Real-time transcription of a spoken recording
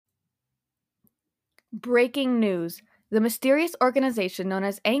Breaking news. The mysterious organization known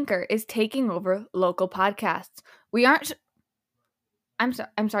as Anchor is taking over local podcasts. We aren't...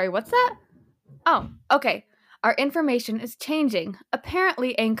 I'm sorry, what's that? Oh, okay. Our information is changing.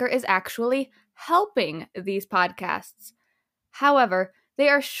 Apparently, Anchor is actually helping these podcasts. However, they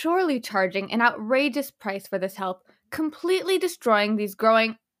are surely charging an outrageous price for this help, completely destroying these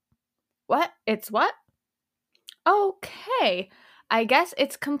growing... What? It's what? Okay. I guess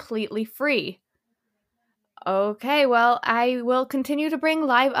it's completely free. Okay, well, I will continue to bring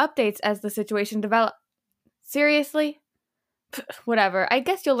live updates as the situation develops. Seriously? Whatever. I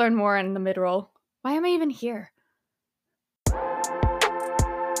guess you'll learn more in the mid-roll. Why am I even here?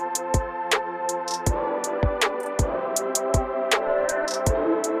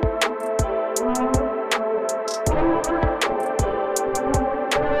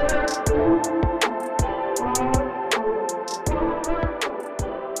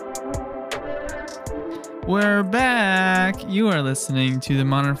 We're back. You are listening to the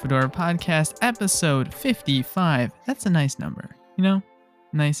Modern Fedora Podcast, episode 55. That's a nice number, you know?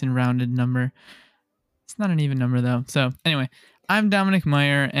 Nice and rounded number. It's not an even number, though. So, anyway, I'm Dominic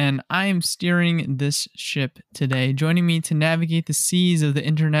Meyer, and I am steering this ship today. Joining me to navigate the seas of the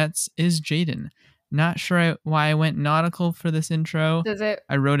internets is Jaden. Not sure why I went nautical for this intro.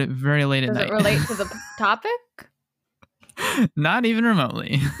 I wrote it very late at night. Does it relate to the topic? Not even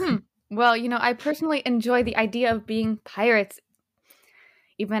remotely. Well, I personally enjoy the idea of being pirates,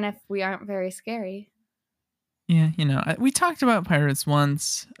 even if we aren't very scary. Yeah, we talked about pirates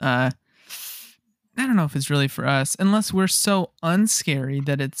once. I don't know if it's really for us, unless we're so unscary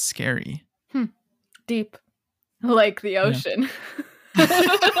that it's scary. Deep. Like the ocean.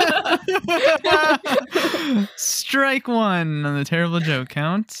 Yeah. Strike one on the terrible joke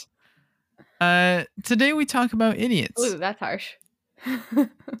count. Today we talk about idiots. Ooh, that's harsh.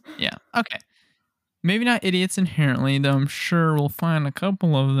 Yeah, okay. Maybe not idiots inherently, though I'm sure we'll find a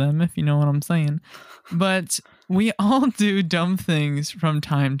couple of them, if you know what I'm saying. But we all do dumb things from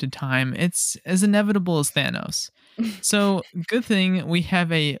time to time. It's as inevitable as Thanos. So, good thing we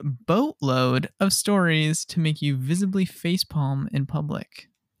have a boatload of stories to make you visibly facepalm in public.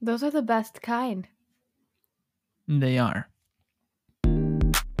 Those are the best kind. They are.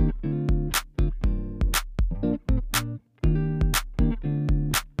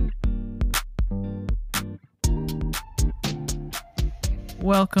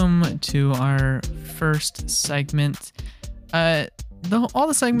 Welcome to our first segment. All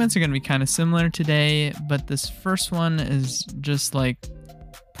the segments are going to be kind of similar today, but this first one is just like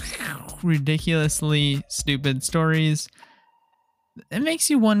ridiculously stupid stories. It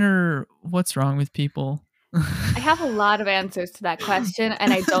makes you wonder what's wrong with people. I have a lot of answers to that question,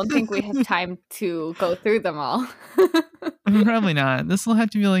 and I don't think we have time to go through them all. Probably not. This will have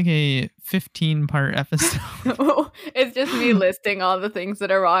to be like a 15-part episode. It's just me listing all the things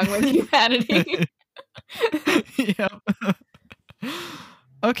that are wrong with humanity. Yep.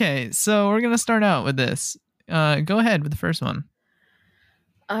 Okay, so we're going to start out with this. Go ahead with the first one.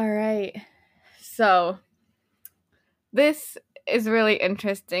 All right. So, this is really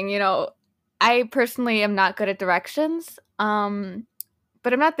interesting. I personally am not good at directions, but I'm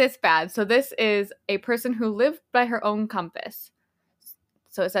not this bad. So this is a person who lived by her own compass.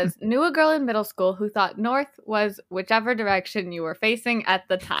 So it says, knew a girl in middle school who thought north was whichever direction you were facing at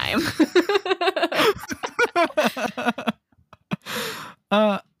the time.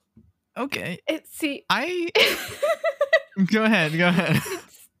 Okay. Go ahead.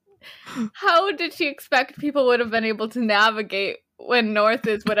 How did she expect people would have been able to navigate when north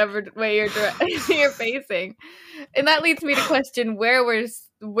is whatever way you're facing? And that leads me to question, where were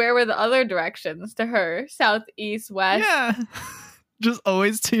the other directions to her? South, east, west? Yeah. Just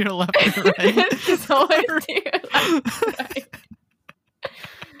always to your left and right. Just always to your left and right.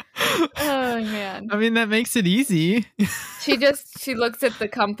 Oh, man. I mean, that makes it easy. She looks at the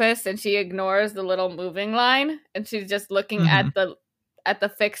compass and she ignores the little moving line, and she's just looking at the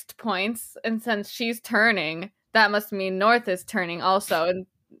fixed points. And since she's turning, that must mean north is turning also, and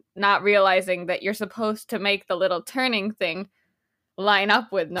not realizing that you're supposed to make the little turning thing line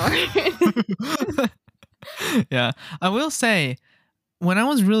up with north. Yeah. I will say, when I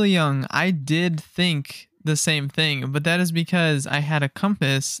was really young, I did think the same thing, but that is because I had a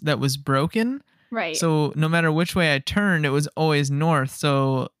compass that was broken. Right. So no matter which way I turned, it was always north.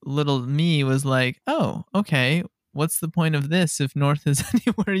 So little me was like, oh, okay, what's the point of this if north is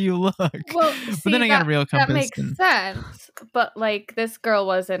anywhere you look? Well, but then I got a real compass. That makes sense. But like, this girl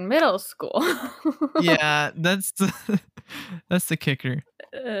was in middle school. Yeah, that's the kicker.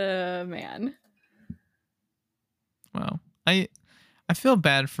 Man. Wow. I I feel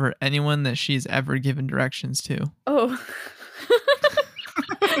bad for anyone that she's ever given directions to. Oh.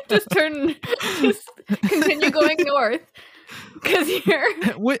 just continue going north. Because you're...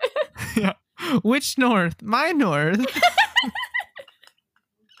 Yeah. Which north? My north.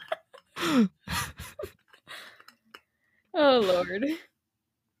 Oh, Lord.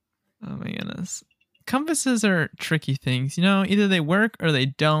 Oh, my goodness. Compasses are tricky things. Either they work or they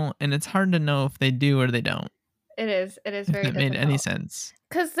don't, and it's hard to know if they do or they don't. It is If very that difficult. made any sense.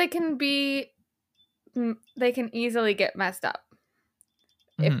 Because they can easily get messed up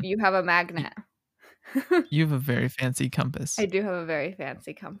if you have a magnet. You have a very fancy compass. I do have a very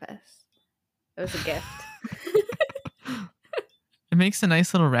fancy compass. It was a gift. It makes a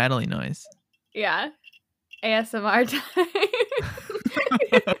nice little rattly noise. Yeah. ASMR time.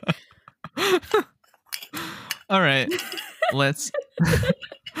 All right. Let's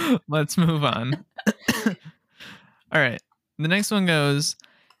move on. All right. The next one goes,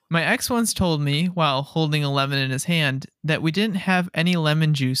 my ex once told me while holding a lemon in his hand that we didn't have any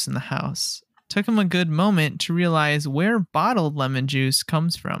lemon juice in the house. Took him a good moment to realize where bottled lemon juice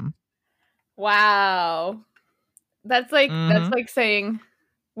comes from. Wow. That's like saying,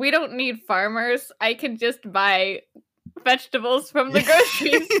 we don't need farmers. I can just buy vegetables from the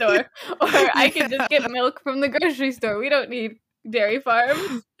grocery store. Or I can just get milk from the grocery store. We don't need dairy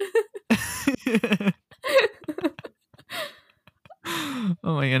farms.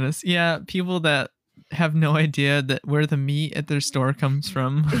 Oh my goodness. Yeah, people that have no idea that where the meat at their store comes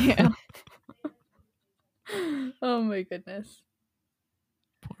from. Yeah. Oh my goodness.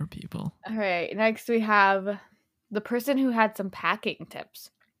 Poor people. All right. Next we have the person who had some packing tips.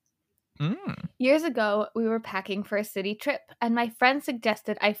 Years ago, we were packing for a city trip, and my friend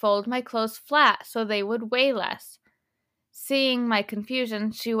suggested I fold my clothes flat so they would weigh less. Seeing my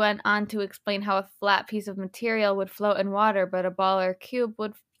confusion, she went on to explain how a flat piece of material would float in water, but a ball or cube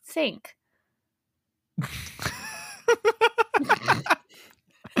would sink.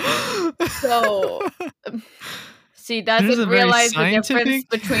 So, she doesn't realize the difference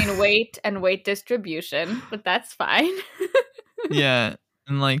between weight and weight distribution, but that's fine. Yeah,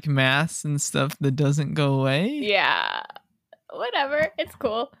 and like mass and stuff that doesn't go away. Yeah, whatever. It's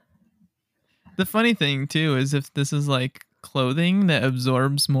cool. The funny thing, too, is if this is like clothing that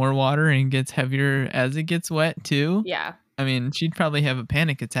absorbs more water and gets heavier as it gets wet, too. Yeah. I mean, she'd probably have a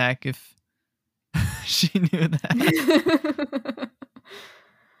panic attack if she knew that.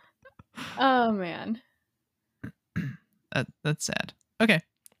 Oh, man. That's sad. Okay.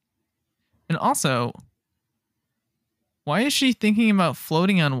 And also, why is she thinking about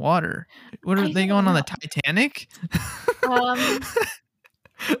floating on water? What are they going on the Titanic?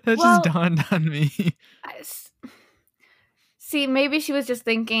 That just dawned on me. See, maybe she was just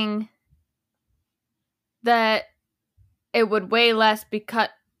thinking that it would weigh less because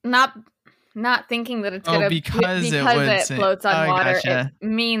not thinking that it's gonna because it floats on water. Gotcha. It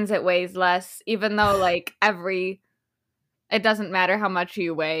means it weighs less, even though like it doesn't matter how much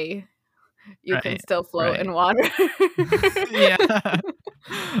you weigh, you can still float in water. Yeah.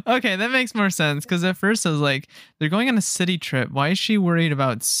 Okay, that makes more sense because at first I was like, they're going on a city trip. Why is she worried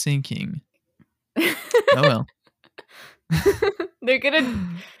about sinking? Oh well. They're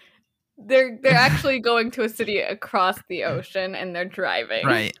actually going to a city across the ocean and they're driving.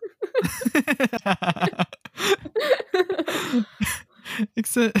 Right.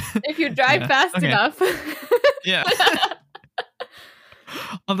 Except if you drive fast enough. Yeah.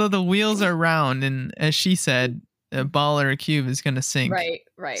 Although the wheels are round and as she said, a ball or a cube is going to sink. Right.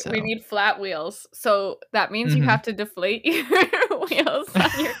 So. We need flat wheels. So that means you have to deflate your wheels on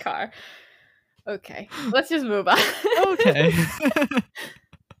your car. Okay. Let's just move on. Okay.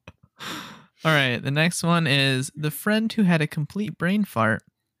 All right. The next one is the friend who had a complete brain fart.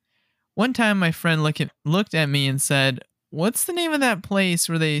 One time my friend looked at me and said, "What's the name of that place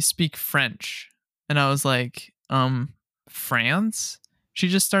where they speak French?" And I was like, France? She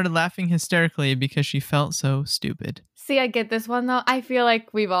just started laughing hysterically because she felt so stupid. See, I get this one though. I feel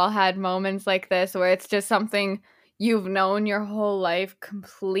like we've all had moments like this where it's just something you've known your whole life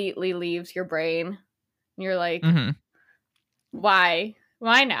completely leaves your brain. And you're like, why?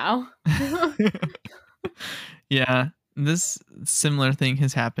 Why now? Yeah, this similar thing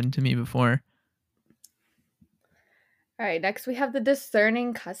has happened to me before. All right, next we have the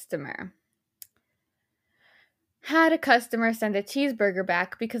discerning customer. Had a customer send a cheeseburger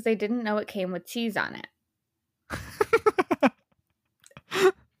back because they didn't know it came with cheese on it.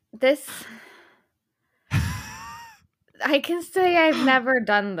 This, I can say I've never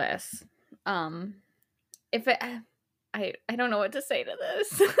done this. I don't know what to say to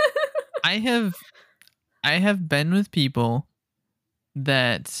this. I have been with people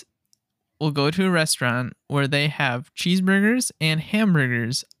that will go to a restaurant where they have cheeseburgers and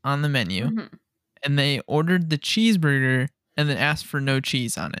hamburgers on the menu, Mhm. and they ordered the cheeseburger and then asked for no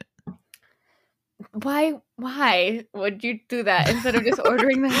cheese on it. Why would you do that instead of just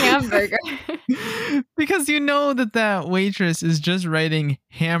ordering the hamburger? Because you know that waitress is just writing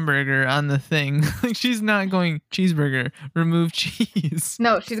hamburger on the thing. Like, she's not going cheeseburger, remove cheese.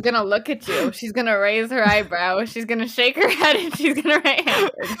 No, she's gonna look at you. She's gonna raise her eyebrow. She's gonna shake her head, and she's gonna write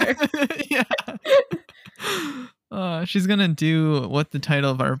hamburger. Yeah. She's gonna do what the title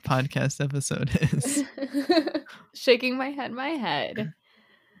of our podcast episode is. Shaking my head.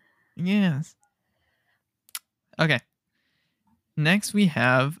 Yes. Okay. Next, we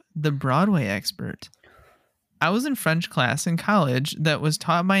have the Broadway expert. I was in French class in college that was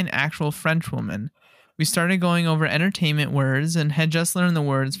taught by an actual French woman. We started going over entertainment words and had just learned the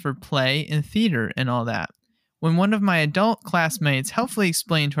words for play and theater and all that. When one of my adult classmates helpfully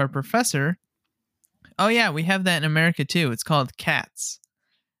explained to our professor, "Oh yeah, we have that in America too. It's called cats."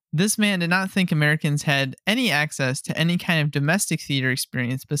 This man did not think Americans had any access to any kind of domestic theater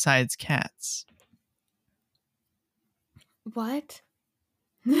experience besides cats. What?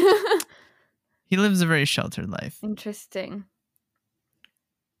 He lives a very sheltered life. Interesting.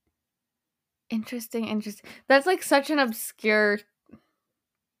 That's like such an obscure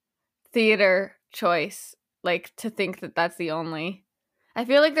theater choice, like to think that that's the only. I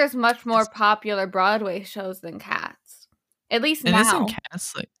feel like there's much more popular Broadway shows than Cats. At least And now. isn't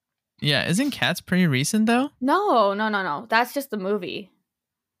Cats isn't Cats pretty recent though? No. That's just the movie.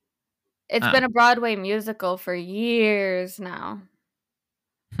 It's been a Broadway musical for years now.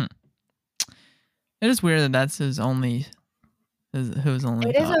 It is weird that that's his only. Who's only?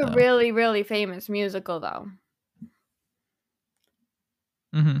 It is a really, really famous musical, though.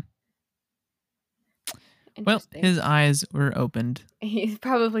 Mm-hmm. Well, his eyes were opened. He's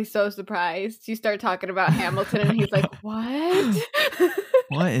probably so surprised. You start talking about Hamilton, and he's like, "What?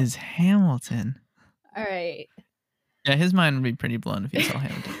 What is Hamilton?" All right. Yeah, his mind would be pretty blown if he saw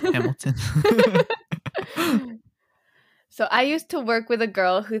Hamilton. So I used to work with a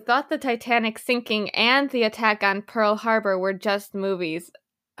girl who thought the Titanic sinking and the attack on Pearl Harbor were just movies.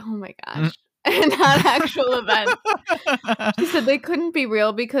 Oh my gosh. And not actual events. She said they couldn't be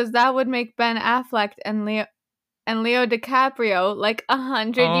real because that would make Ben Affleck and Leo DiCaprio like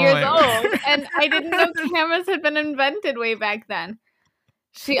 100 years old. And I didn't know cameras had been invented way back then.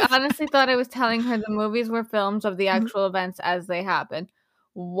 She honestly thought I was telling her the movies were films of the actual events as they happened.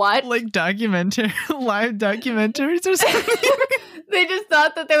 What? Like live documentaries or something? They just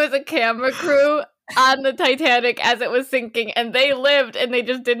thought that there was a camera crew on the Titanic as it was sinking, and they lived, and they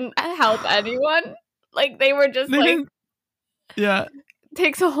just didn't help anyone. Like, they were just yeah.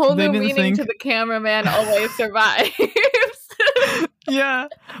 Takes a whole new meaning to the cameraman always survives. Yeah.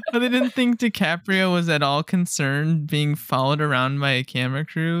 But they didn't think DiCaprio was at all concerned being followed around by a camera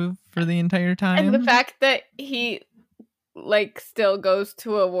crew for the entire time. And the fact that he still goes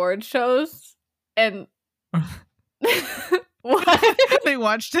to award shows and what? They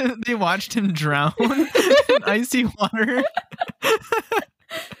watched him drown in icy water.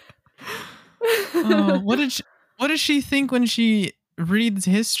 What does she think when she reads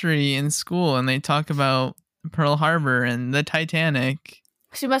history in school and they talk about Pearl Harbor and the Titanic?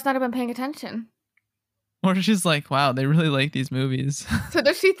 She must not have been paying attention. Or she's like, wow, they really like these movies. So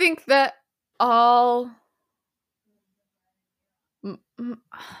does she think that all...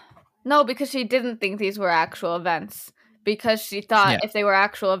 No, because she didn't think these were actual events. Because she thought if they were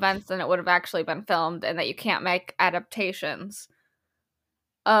actual events, then it would have actually been filmed, and that you can't make adaptations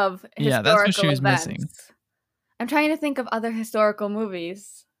of historical that's what she was events. missing. I'm trying to think of other historical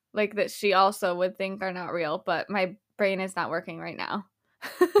movies that she also would think are not real, but my brain is not working right now.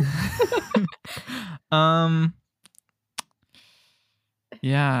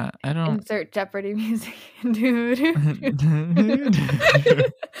 Yeah, I don't... Insert Jeopardy music. Dude.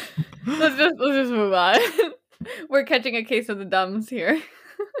 Let's just move on. We're catching a case of the dumbs here.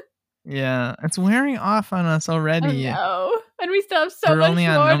 Yeah, it's wearing off on us already. Oh, no. And we still have so much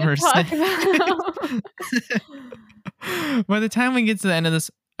more to talk about. By the time we get to the end of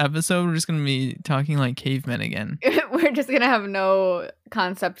this episode, we're just going to be talking like cavemen again. We're just going to have no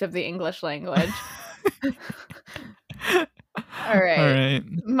concept of the English language. All right.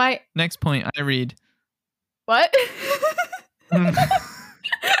 My next point, I read. What?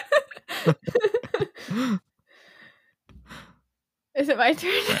 Is it my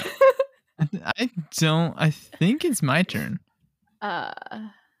turn? I think it's my turn.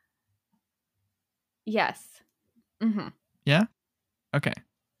 Yes. Mm-hmm. Yeah? Okay.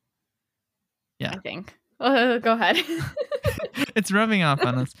 Yeah. I think. Go ahead. It's rubbing off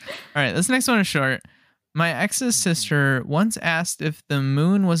on us. All right, this next one is short. My ex's sister once asked if the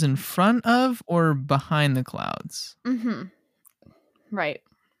moon was in front of or behind the clouds. Mm-hmm. Right.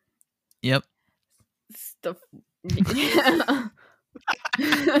 Yep. Stuff.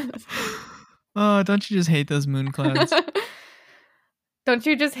 Oh, don't you just hate those moon clouds? Don't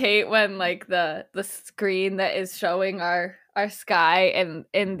you just hate when like the screen that is showing our sky and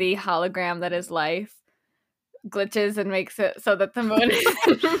in the hologram that is life glitches and makes it so that the moon is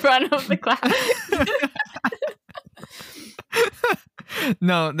in front of the cloud?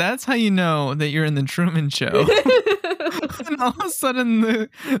 No, that's how you know that you're in the Truman Show. And all of a sudden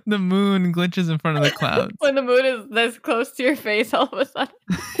the moon glitches in front of the clouds. When the moon is this close to your face all of a sudden.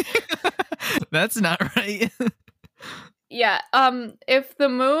 That's not right. Yeah, if the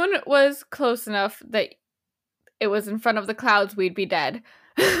moon was close enough that it was in front of the clouds, we'd be dead.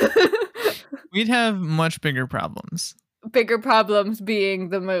 We'd have much bigger problems. Bigger problems being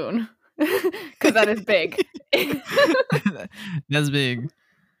the moon. Because that is big. That's big.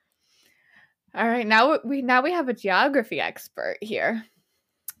 All right, now we have a geography expert here.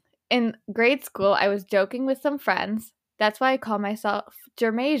 In grade school, I was joking with some friends. That's why I call myself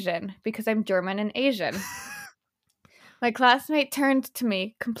Germasian, because I'm German and Asian. My classmate turned to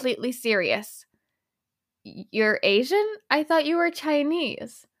me, completely serious. You're Asian? I thought you were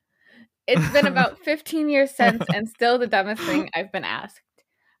Chinese. It's been about 15 years since, and still the dumbest thing I've been asked.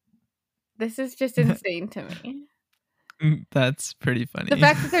 This is just insane to me. That's pretty funny. The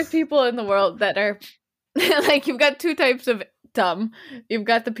fact that there's people in the world that are like, you've got two types of dumb. You've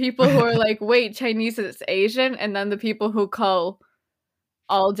got the people who are like, wait, Chinese is Asian, and then the people who call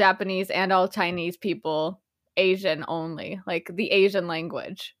all Japanese and all Chinese people Asian only, like the Asian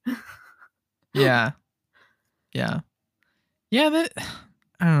language. Yeah. That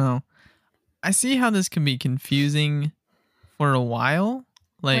I don't know. I see how this can be confusing for a while.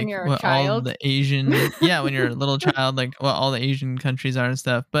 Like When you're a what child. all the Asian when you're a little child, like what all the Asian countries are and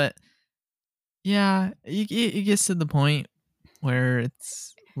stuff. But yeah, it gets to the point where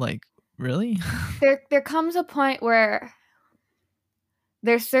it's like, really? There comes a point where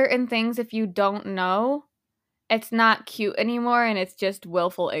there's certain things, if you don't know, it's not cute anymore, and it's just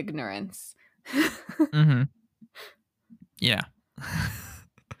willful ignorance. Mm-hmm. Yeah.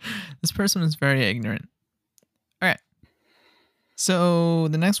 This person is very ignorant. All right. So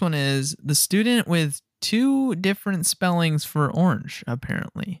the next one is the student with 2 different spellings for orange,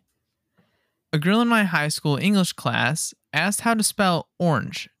 apparently. A girl in my high school English class asked how to spell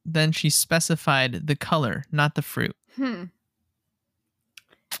orange. Then she specified the color, not the fruit.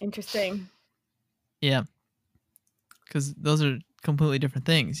 Interesting. Yeah. Because those are completely different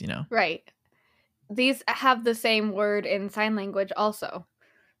things, you know? Right. These have the same word in sign language also.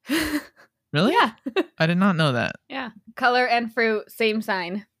 Really? Yeah. I did not know that. Yeah. Color and fruit, same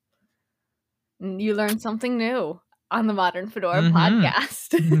sign. You learn something new on the Modern Fedora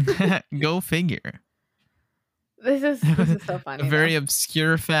podcast. Go figure. This is so funny. A very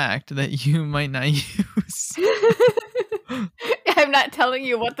obscure fact that you might not use. I'm not telling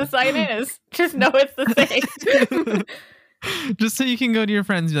you what the sign is. Just know it's the same. Just so you can go to your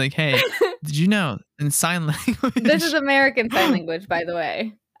friends and be like, hey, did you know in sign language? This is American Sign Language, by the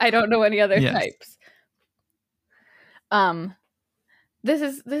way. I don't know any other types. This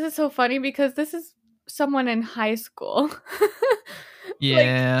is so funny because this is someone in high school.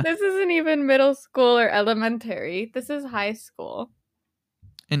 Yeah. Like, this isn't even middle school or elementary. This is high school.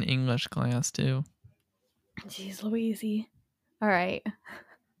 In English class too. Jeez Louise. All right.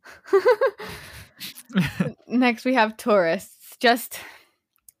 Next we have tourists. Just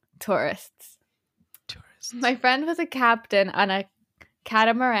tourists. My friend was a captain on a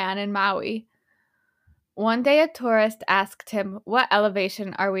catamaran in Maui. One day a tourist asked him, "What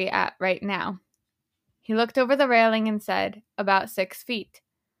elevation are we at right now?" He looked over the railing and said, "About 6 feet."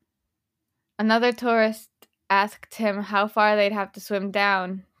 Another tourist asked him how far they'd have to swim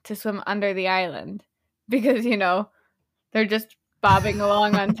down to swim under the island. Because, you know, they're just bobbing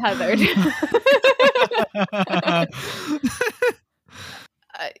along untethered.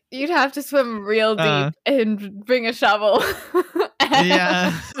 You'd have to swim real deep and bring a shovel.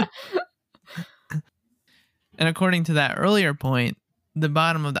 Yeah. And according to that earlier point, the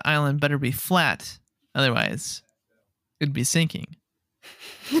bottom of the island better be flat. Otherwise, it'd be sinking.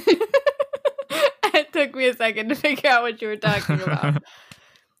 It took me a second to figure out what you were talking about.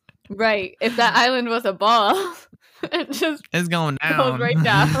 Right. If that island was a ball, it's going down. Goes right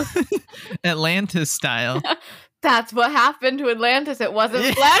down. Atlantis style. That's what happened to Atlantis. It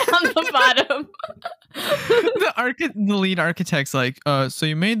wasn't flat on the bottom. The lead architect's like, so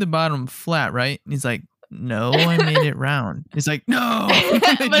you made the bottom flat, right? And he's like, no, I made it round. He's like, no.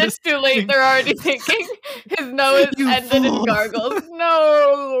 But it's too late. They're already thinking. His nose ended in gargles.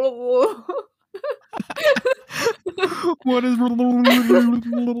 No. What is? That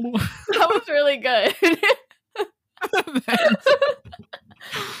was really good.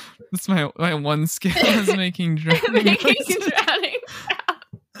 That's my one skill is making drowning. Making drowning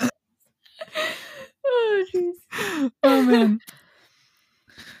sounds. Oh jeez.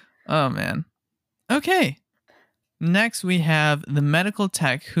 Oh man. Okay. Next we have the medical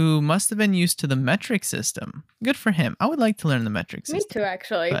tech who must have been used to the metric system. Good for him. I would like to learn the metric system. Me too,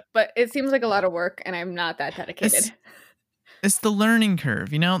 actually. But it seems like a lot of work, and I'm not that dedicated. It's the learning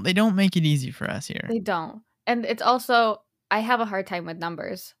curve, you know? They don't make it easy for us here. They don't. And it's also, I have a hard time with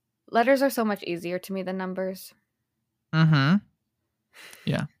numbers. Letters are so much easier to me than numbers. Mm-hmm.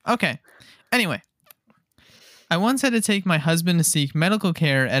 Yeah. Okay. Anyway. I once had to take my husband to seek medical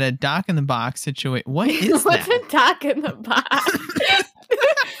care at a doc-in-the-box situation. What is What's that? a doc-in-the-box?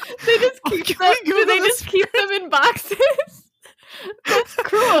 They just keep them, do they just keep them in boxes? That's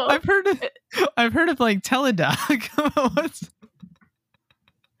cruel. I've heard of like teledoc.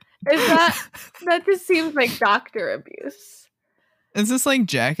 That just seems like doctor abuse. Is this like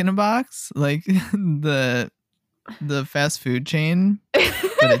Jack in a Box? Like the fast food chain?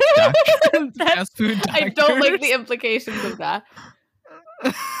 But it's fast food doctors? I don't like the implications of that.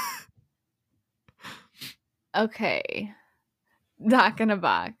 Okay. Doc in a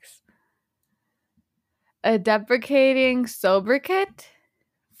Box. A deprecating sobriquet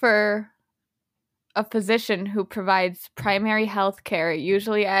for a physician who provides primary health care,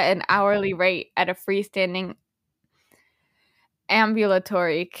 usually at an hourly rate at a freestanding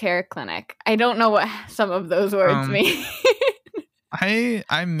ambulatory care clinic. I don't know what some of those words mean.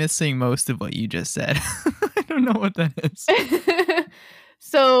 I'm missing most of what you just said. I don't know what that is.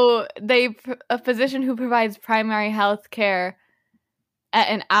 So a physician who provides primary health care at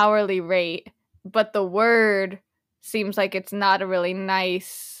an hourly rate, but the word seems like it's not a really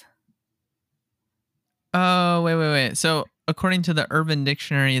nice. Oh, wait. So according to the Urban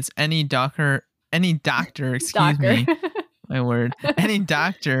Dictionary, it's any doctor, excuse me, my word, any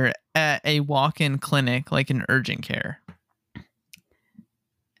doctor at a walk-in clinic, like an urgent care.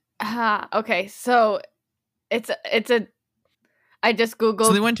 Okay, so it's a. I just Googled.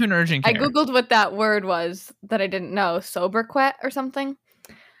 So they went to an urgent care. I Googled what that word was that I didn't know, sobriquet or something,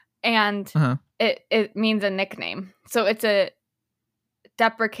 and it means a nickname. So it's a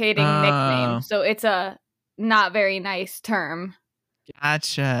deprecating nickname. So it's a not very nice term.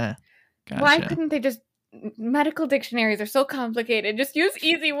 Gotcha. Why couldn't they just? Medical dictionaries are so complicated. Just use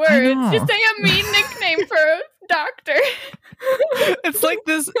easy words. Just say a mean nickname for a doctor. It's like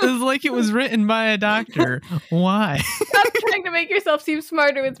it was written by a doctor. Why? Stop trying to make yourself seem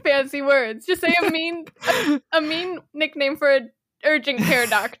smarter with fancy words. Just say a mean nickname for an urgent care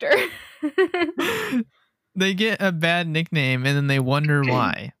doctor. They get a bad nickname and then they wonder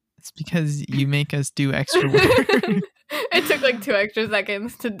why. It's because you make us do extra work. It took like 2 extra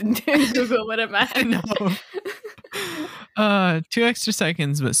seconds to Google what it meant. I know. 2 extra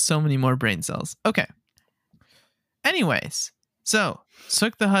seconds, but so many more brain cells. Okay. Anyways, so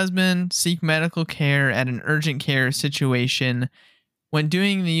took the husband, seek medical care at an urgent care situation. When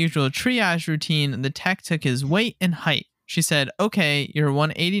doing the usual triage routine, the tech took his weight and height. She said, okay, you're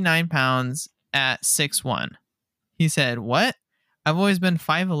 189 pounds at 6'1". He said, what? I've always been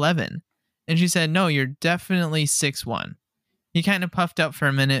 5'11". And she said, no, you're definitely 6'1". He kind of puffed up for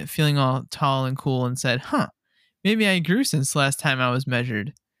a minute, feeling all tall and cool, and said, maybe I grew since last time I was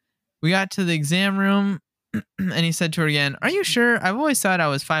measured. We got to the exam room, and he said to her again, are you sure? I've always thought I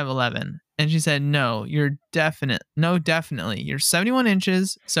was 5'11". And she said, no, definitely. You're 71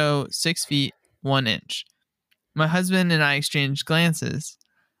 inches, so 6 feet, 1 inch. My husband and I exchanged glances.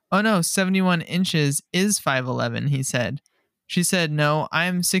 Oh no, 71 inches is 5'11", he said. She said, no,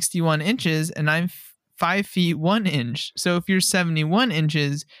 I'm 61 inches and I'm 5 feet 1 inch. So if you're 71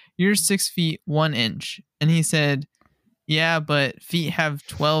 inches, you're 6 feet 1 inch. And he said, yeah, but feet have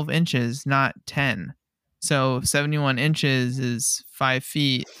 12 inches, not 10. So 71 inches is 5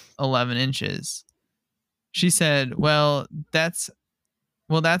 feet 11 inches. She said, well, that's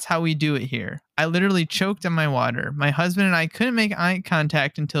how we do it here. I literally choked on my water. My husband and I couldn't make eye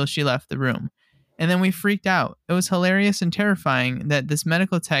contact until she left the room. And then we freaked out. It was hilarious and terrifying that this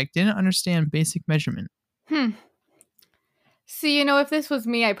medical tech didn't understand basic measurement. See, if this was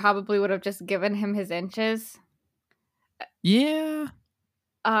me, I probably would have just given him his inches. Yeah.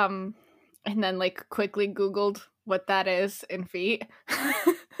 And then quickly Googled what that is in feet.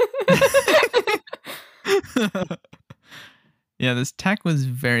 Yeah, this tech was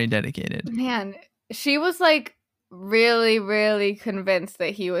very dedicated. Man, She was like really, really convinced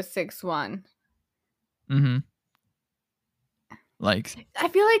that he was 6'1". Mm-hmm. Like, I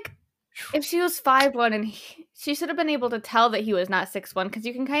feel like if she was 5'1", and she should have been able to tell that he was not 6'1", because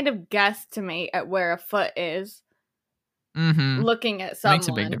you can kind of guesstimate at where a foot is looking at it makes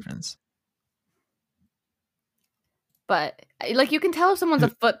a big someone. difference. But like, you can tell if someone's a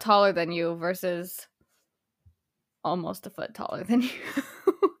foot taller than you versus almost a foot taller than you.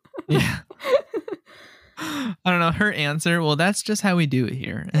 Yeah. I don't know. Her answer, well, that's just how we do it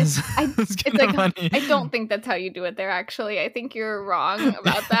here. It's like, funny. I don't think that's how you do it there, actually. I think you're wrong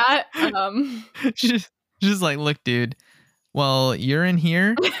about that. Just like, look, dude, well, you're in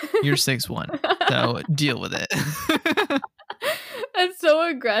here, you're 6'1", so deal with it. That's so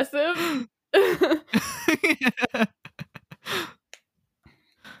aggressive. Yeah.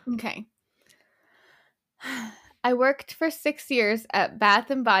 Okay. I worked for 6 years at Bath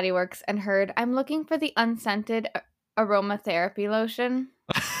and Body Works and heard I'm looking for the unscented aromatherapy lotion.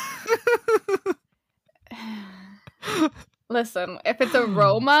 Listen, if it's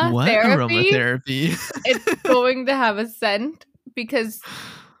aromatherapy, it's going to have a scent because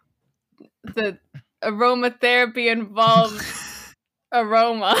the aromatherapy involves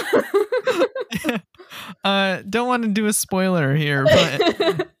aroma. Don't want to do a spoiler here,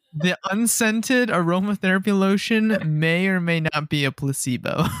 but the unscented aromatherapy lotion may or may not be a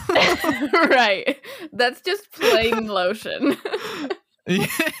placebo. Right. That's just plain lotion.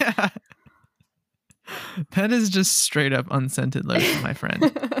 Yeah. That is just straight up unscented lotion, my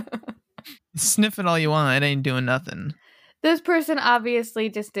friend. Sniff it all you want. It ain't doing nothing. This person obviously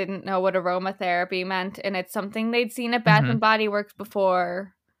just didn't know what aromatherapy meant, and it's something they'd seen at Bath and Body Works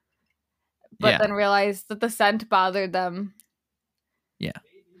before, but then realized that the scent bothered them. Yeah.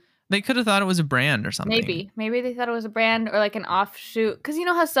 They could have thought it was a brand or something. Maybe they thought it was a brand or like an offshoot. Because you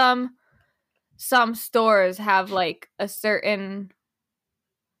know how some stores have like a certain,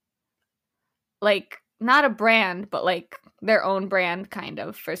 like, not a brand, but like their own brand kind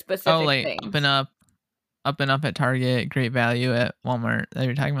of for specific things. Up and up at Target, Great Value at Walmart that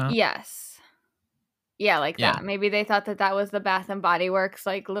you're talking about? Yes. Yeah, like that. Maybe they thought that was the Bath and Body Works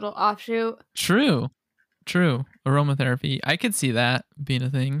like little offshoot. True. Aromatherapy. I could see that being a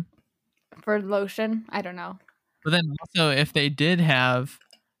thing. For lotion? I don't know. But then also, if they did have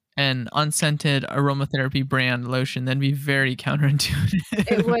an unscented aromatherapy brand lotion, that'd be very counterintuitive.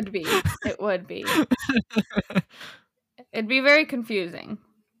 It would be. It'd be very confusing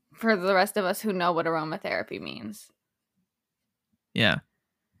for the rest of us who know what aromatherapy means. Yeah.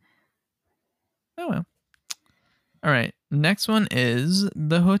 Oh well. All right. Next one is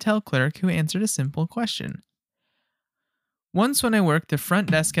the hotel clerk who answered a simple question. Once when I worked the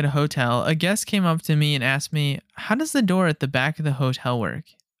front desk at a hotel, a guest came up to me and asked me, how does the door at the back of the hotel work?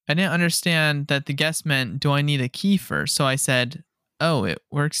 I didn't understand that the guest meant, do I need a key first? So I said, oh, it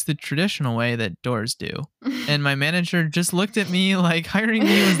works the traditional way that doors do. And my manager just looked at me like hiring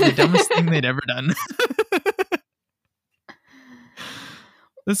me was the dumbest thing they'd ever done.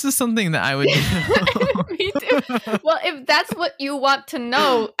 This is something that I would do. Me too. Well, if that's what you want to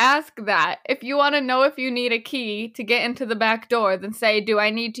know, ask that. If you want to know if you need a key to get into the back door, then say, do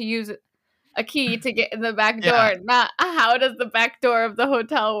I need to use a key to get in the back door? Not, how does the back door of the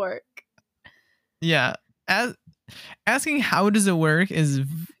hotel work? Yeah. Asking how does it work is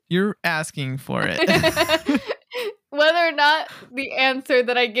you're asking for it. Whether or not the answer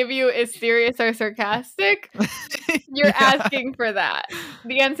that I give you is serious or sarcastic, you're asking for that.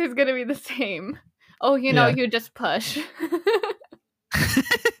 The answer is going to be the same. Oh, you just push.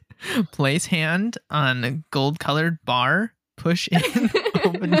 Place hand on gold colored bar, push in,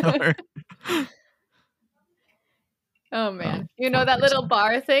 open door. Oh, man. That little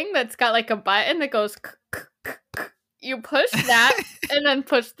bar thing that's got like a button that goes... You push that and then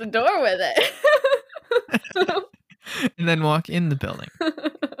push the door with it. And then walk in the building.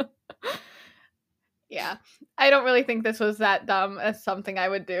 Yeah. I don't really think this was that dumb as something I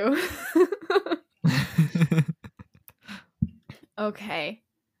would do. Okay.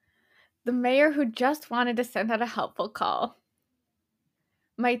 The mayor who just wanted to send out a helpful call.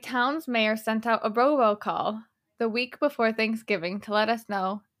 My town's mayor sent out a robocall the week before Thanksgiving to let us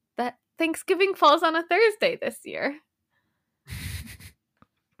know that Thanksgiving falls on a Thursday this year.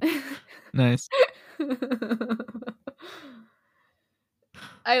 Nice.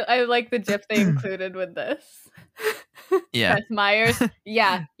 I like the GIF they included with this. Yeah. Seth Meyers.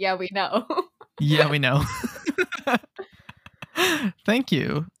 Yeah, we know. Yeah, we know. Thank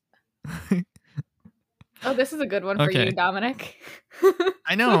you. Oh, this is a good one for you, Dominic.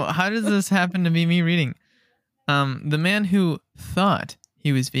 I know. How does this happen to be me reading? The man who thought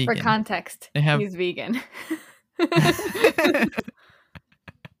he was vegan. For context, They have he's vegan.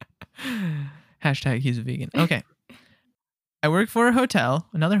 Hashtag he's a vegan. Okay. I work for a hotel.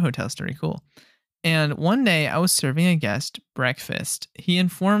 Another hotel story. Cool. And one day I was serving a guest breakfast. He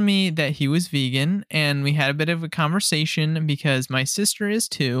informed me that he was vegan, and we had a bit of a conversation because my sister is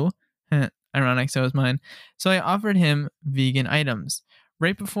too. Ironic, so is mine. So I offered him vegan items.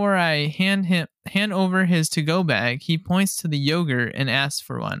 Right before I hand over his to-go bag, he points to the yogurt and asks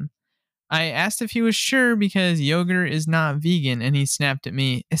for one. I asked if he was sure because yogurt is not vegan, and he snapped at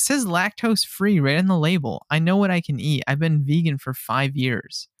me. It says lactose free right on the label. I know what I can eat. I've been vegan for 5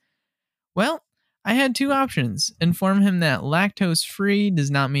 years. Well, I had two options: inform him that lactose free does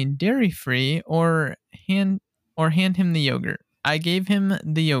not mean dairy free, or hand him the yogurt. I gave him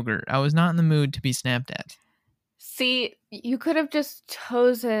the yogurt. I was not in the mood to be snapped at. See, you could have just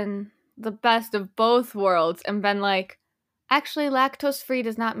chosen the best of both worlds and been like, actually, lactose free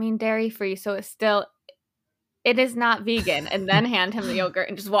does not mean dairy free, so it is not vegan, and then hand him the yogurt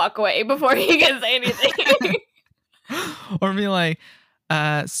and just walk away before he can say anything. Or be like,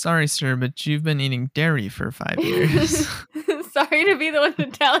 sorry, sir, but you've been eating dairy for 5 years. Sorry to be the one to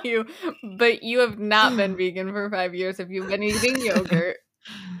tell you, but you have not been vegan for 5 years if you've been eating yogurt.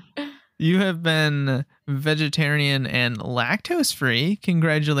 You have been vegetarian and lactose free.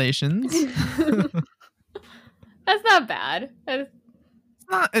 Congratulations. That's not bad.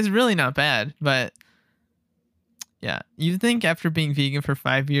 It's really not bad, but yeah, you think after being vegan for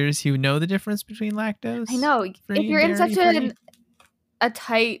 5 years, you would know the difference between lactose? I know. If you're in such a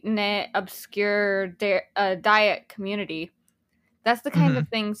tight-knit, obscure diet community, that's the kind of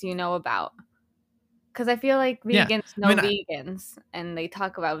things you know about. Because I feel like vegans know vegans, and they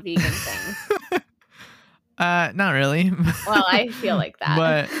talk about vegan things. Not really. Well, I feel like that.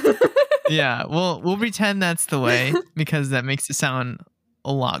 But yeah, we'll pretend that's the way because that makes it sound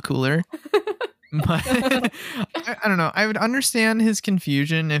a lot cooler. But I don't know. I would understand his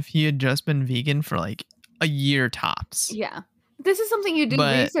confusion if he had just been vegan for like a year tops. Yeah. This is something you do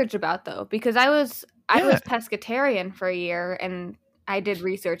research about, though, because I was pescatarian for a year, and I did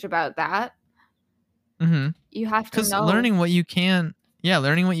research about that. Mm-hmm. You have to know. Because learning what you can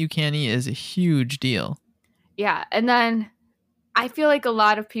eat is a huge deal. Yeah, and then I feel like a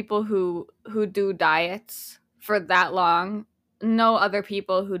lot of people who do diets for that long know other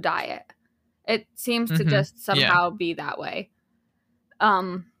people who diet. It seems to just somehow be that way.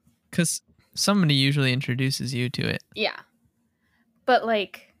 Because somebody usually introduces you to it. Yeah. But,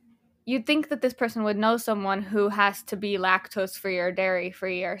 like, you'd think that this person would know someone who has to be lactose-free or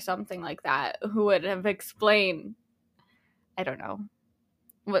dairy-free or something like that, who would have explained, I don't know,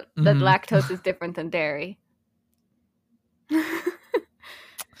 that lactose is different than dairy. I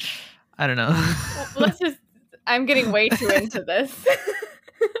don't know. I'm getting way too into this.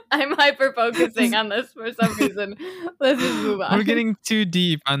 I'm hyper-focusing on this for some reason. Let's just move on. We're getting too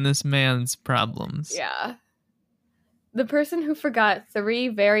deep on this man's problems. Yeah. The person who forgot 3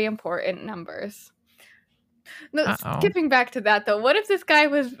 very important numbers. No, skipping back to that, though. What if this guy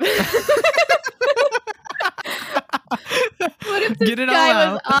was... What if this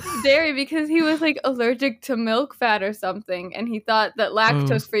guy was off dairy because he was, like, allergic to milk fat or something, and he thought that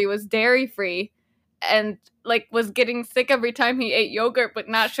lactose-free was dairy-free, and, like, was getting sick every time he ate yogurt, but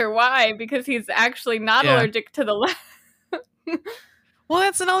not sure why, because he's actually not allergic to the Well,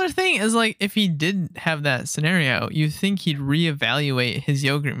 that's another thing, is, like, if he did have that scenario, you think he'd reevaluate his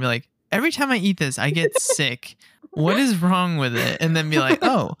yogurt and be like, every time I eat this, I get sick. What is wrong with it? And then be like,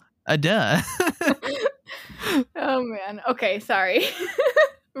 oh, duh. Oh, man. Okay, sorry.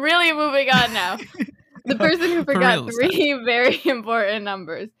 Really moving on now. The person who forgot 3 very important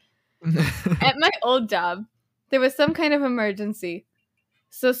numbers. At my old job, there was some kind of emergency.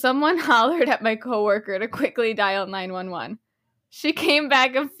 So someone hollered at my coworker to quickly dial 911. She came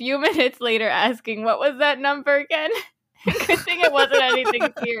back a few minutes later asking, what was that number again? Good thing it wasn't anything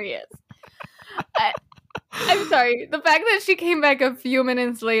serious. I'm sorry. The fact that she came back a few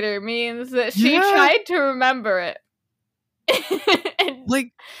minutes later means that she tried to remember it.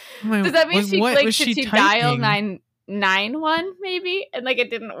 Like, does that mean she dial 991 maybe? And like it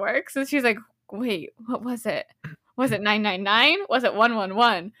didn't work. So she's like, wait, what was it? Was it 999? Was it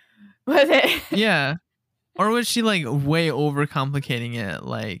 111? Was it? Yeah. Or was she like way overcomplicating it?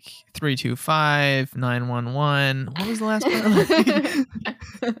 Like 325, 911. What was the last part?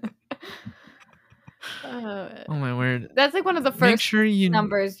 Oh my word. That's like one of the first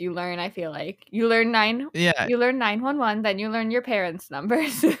numbers you learn, I feel like. You learn 911, then you learn your parents'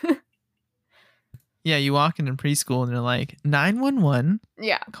 numbers. Yeah, you walk into preschool and they're like, 911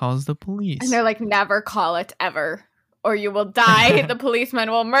 calls the police. And they're like, never call it ever. or you will die. The policeman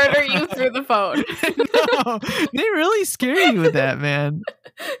will murder you through the phone. No, they really scare you with that, man.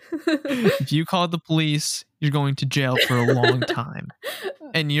 If you call the police, you're going to jail for a long time.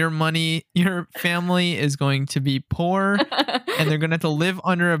 And your family is going to be poor, and they're going to have to live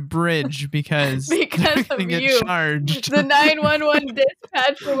under a bridge because they're going to get charged. The 911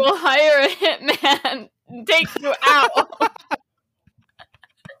 dispatcher will hire a hitman and take you out.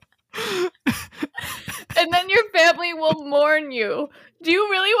 And then your family will mourn you. Do you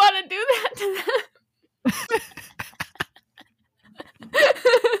really want to do that to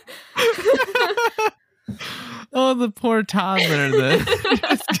them? Oh, the poor toddler.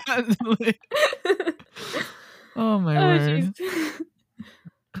 Oh, my word. Geez.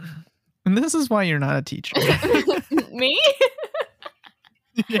 And this is why you're not a teacher. Me?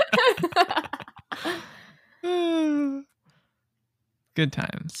 Good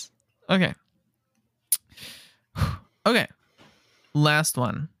times. Okay. Okay. Last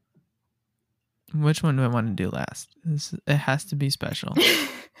one. Which one do I want to do last? It has to be special.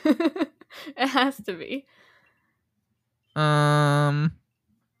 It has to be. We're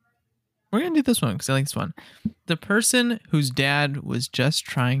gonna do this one because I like this one. The person whose dad was just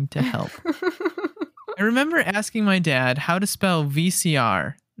trying to help. I remember asking my dad how to spell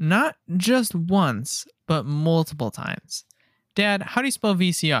VCR, not just once, but multiple times. Dad, how do you spell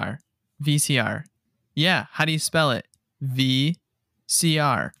VCR? VCR. Yeah, how do you spell it?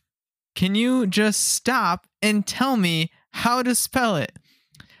 VCR. Can you just stop and tell me how to spell it?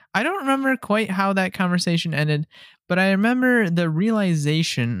 I don't remember quite how that conversation ended, but I remember the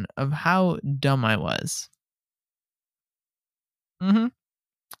realization of how dumb I was. Mm-hmm.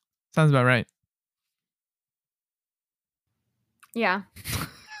 Sounds about right. Yeah.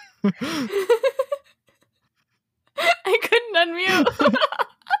 I couldn't unmute.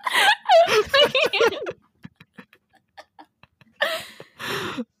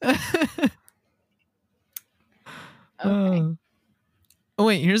 Okay. Oh,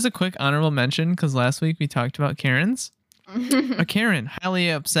 wait, here's a quick honorable mention because last week we talked about Karens. A Karen,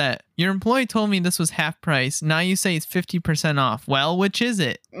 highly upset. Your employee told me this was half price. Now you say it's 50% off. Well, which is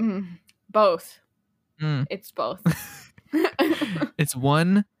it? Both. It's both. It's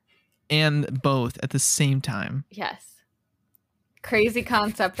one and both at the same time. Yes. Crazy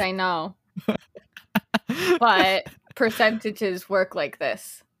concept, I know. But percentages work like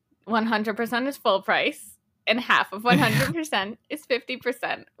this. 100% is full price, and half of 100% is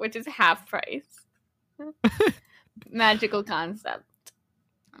 50%, which is half price. Magical concept.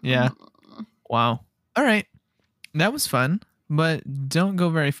 Yeah. Wow. All right. That was fun, but don't go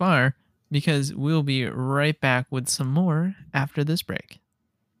very far because we'll be right back with some more after this break.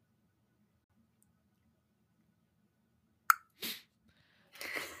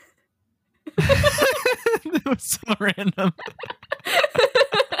 That was so random.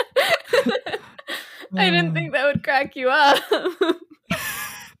 I didn't think that would crack you up. I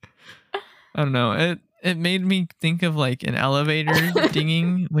don't know. It made me think of like an elevator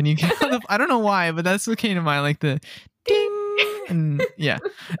dinging when you get on the, I don't know why, but that's what came to mind, like the ding. And yeah.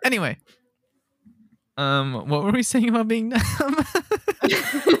 Anyway. What were we saying about being dumb?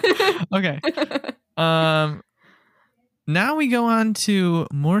 Okay. Now we go on to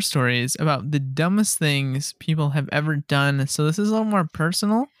more stories about the dumbest things people have ever done. So this is a little more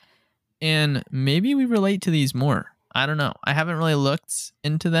personal, and maybe we relate to these more. I don't know. I haven't really looked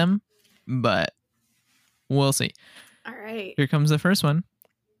into them, but we'll see. All right. Here comes the first one.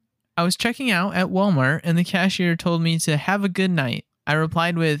 I was checking out at Walmart, and the cashier told me to have a good night. I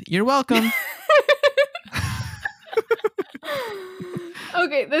replied with, "You're welcome."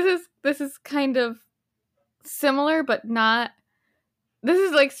 Okay, this is kind of similar, but not. This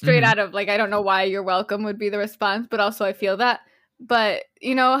is like straight out of like, I don't know why "you're welcome" would be the response, but also I feel that. But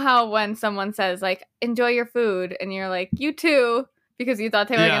you know how when someone says like "enjoy your food" and you're like "you too" because you thought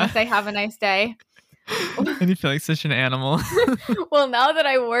they were gonna say "have a nice day." And you feel like such an animal. Well, now that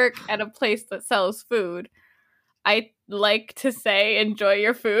I work at a place that sells food, I like to say "enjoy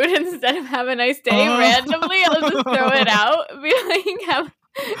your food" instead of "have a nice day." Randomly, I'll just throw it out, be like,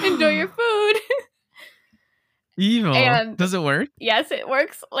 "enjoy your food." Evil. And does it work? Yes, it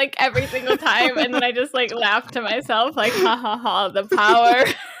works like every single time. And then I just like laugh to myself, like, ha ha ha, the power.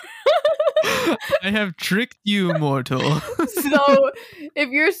 I have tricked you, mortal. So if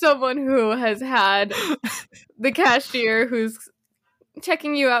you're someone who has had the cashier who's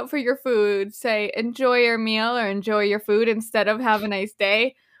checking you out for your food say "enjoy your meal" or "enjoy your food" instead of "have a nice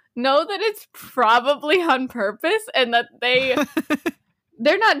day," know that it's probably on purpose and that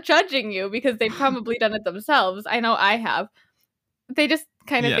they're not judging you because they've probably done it themselves. I know I have. They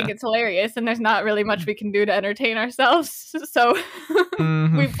kind of think it's hilarious, and there's not really much we can do to entertain ourselves. So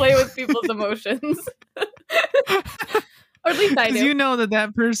we play with people's emotions. Or at least I do. Because you know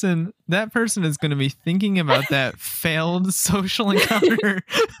that person is going to be thinking about that failed social encounter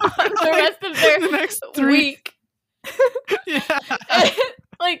the rest of their the next week. Yeah.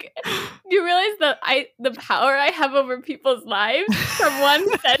 Like, do you realize the power I have over people's lives from one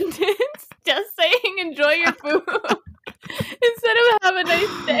sentence? Just saying, enjoy your food instead of have a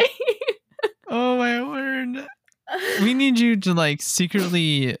nice day. Oh my word. We need you to like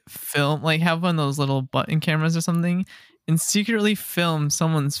secretly film, like have one of those little button cameras or something, and secretly film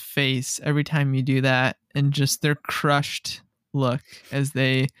someone's face every time you do that, and just their crushed look as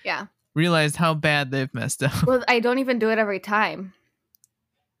they realize how bad they've messed up. Well, I don't even do it every time.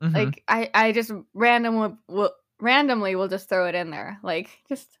 Mm-hmm. Like I just randomly will just throw it in there, like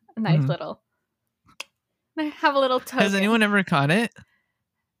just a nice little. I have a little token. Has anyone ever caught it?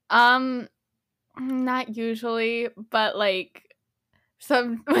 Not usually, but like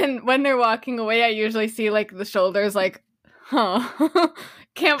when they're walking away, I usually see like the shoulders, like, huh,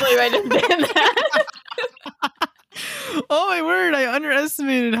 can't believe I just did that. Oh my word! I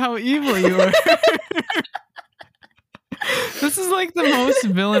underestimated how evil you are. This is like the most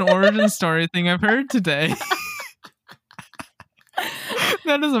villain origin story thing I've heard today.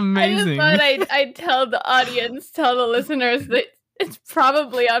 That is amazing. I just thought I'd tell the listeners that it's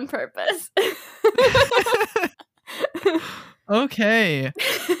probably on purpose. Okay.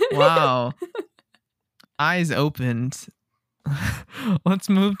 Wow. Eyes opened. Let's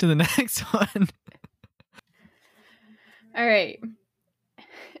move to the next one. All right.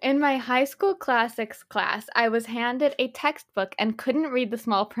 In my high school classics class, I was handed a textbook and couldn't read the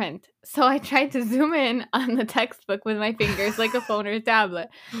small print. So I tried to zoom in on the textbook with my fingers like a phone or a tablet.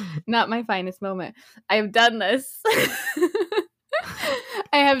 Not my finest moment. I've done this.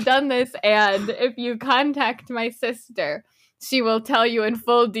 I have done this, and if you contact my sister, she will tell you in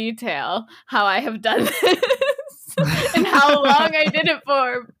full detail how I have done this and how long I did it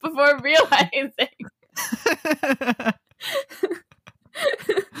for before realizing.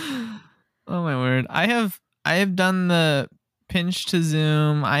 Oh my word. I have done the pinch to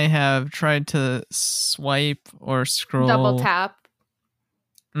zoom. I have tried to swipe or scroll. Double tap.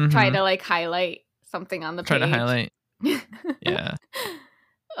 Try to like highlight something on the page. Try to highlight. Yeah.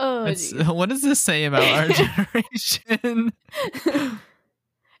 Oh, what does this say about our generation?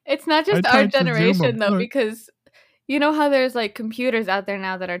 It's not just our generation though, because you know how there's like computers out there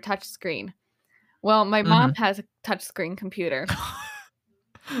now that are touchscreen. Well, my mom has a touchscreen computer.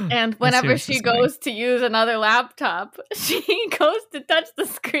 And whenever she goes to use another laptop, she goes to touch the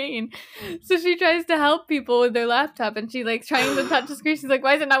screen. So she tries to help people with their laptop, and she like trying to touch the screen. She's like,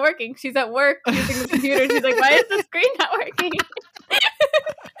 why is it not working? She's at work using the computer. She's like, why is the screen not working?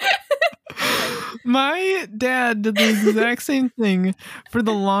 My dad did the exact same thing for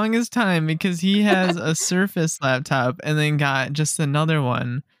the longest time because he has a Surface laptop and then got just another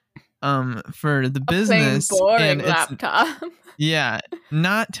one for the business. Boring laptop. Yeah,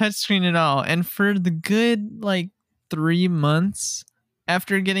 not touchscreen at all. And for the good, like, 3 months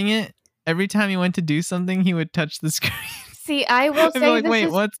after getting it, every time he went to do something, he would touch the screen. See, I will say like, wait,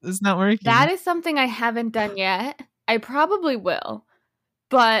 what? It's not working. That is something I haven't done yet. I probably will.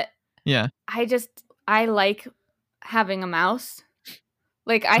 But yeah, I like having a mouse.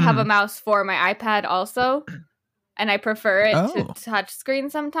 Like, I have a mouse for my iPad also. And I prefer it to touch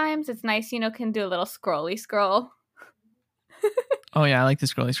screen sometimes. It's nice, can do a little scrolly scroll. Oh yeah, I like the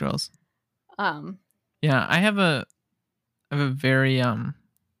scrolly scrolls. Yeah, I have a very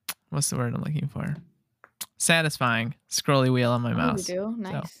what's the word I'm looking for? Satisfying scrolly wheel on my mouse. You do?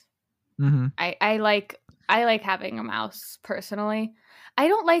 Nice. So, I like having a mouse personally. I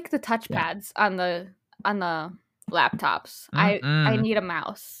don't like the touchpads on the laptops. I need a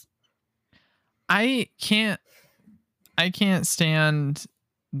mouse. I can't stand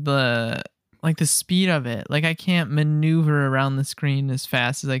the speed of it. Like, I can't maneuver around the screen as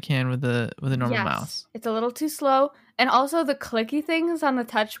fast as I can with a normal mouse. It's a little too slow. And also the clicky things on the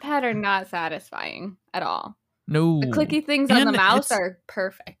touchpad are not satisfying at all. No. The clicky things on the mouse are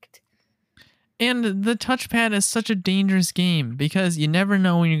perfect. And the touchpad is such a dangerous game because you never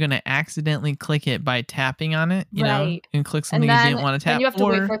know when you're going to accidentally click it by tapping on it, you know, and click something you didn't want to tap. And you have to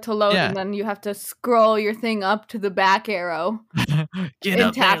wait for it to load, and then you have to scroll your thing up to the back arrow. Get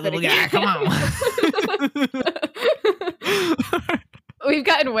up there, little guy. Come on. We've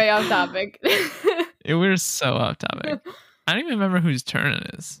gotten way off topic. We're so off topic. I don't even remember whose turn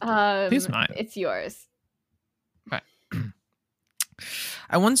it is. It's mine. It's yours. Right.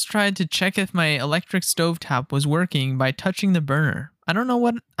 I once tried to check if my electric stovetop was working by touching the burner. I don't know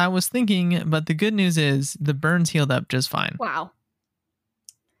what I was thinking, but the good news is the burns healed up just fine. Wow.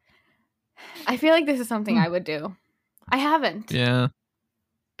 I feel like this is something I would do. I haven't. Yeah.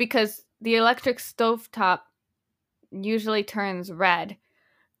 Because the electric stovetop usually turns red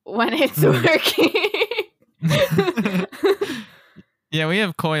when it's working. Yeah, we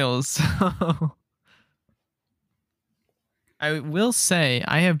have coils. So I will say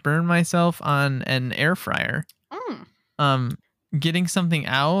I have burned myself on an air fryer. Getting something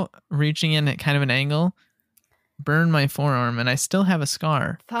out, reaching in at kind of an angle, burned my forearm, and I still have a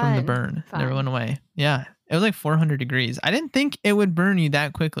scar from the burn. Never went away. Yeah. It was like 400 degrees. I didn't think it would burn you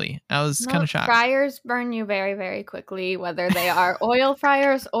that quickly. I was kind of shocked. Fryers burn you very, very quickly, whether they are oil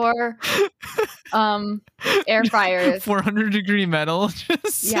fryers or air fryers. 400-degree metal.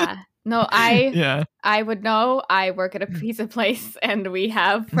 Yeah. No, I would know. I work at a pizza place and we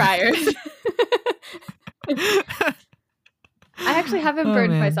have fryers. I actually haven't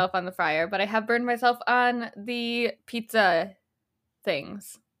burned myself on the fryer, but I have burned myself on the pizza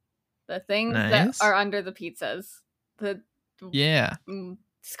things. The things that are under the pizzas. The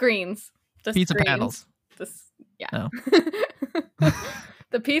screens. The pizza screens. paddles.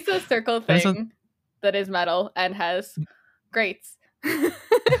 The pizza circle thing that is metal and has grates.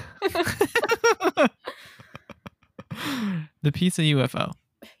 The pizza UFO.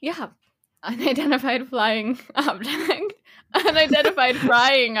 Yeah. Unidentified flying object. Unidentified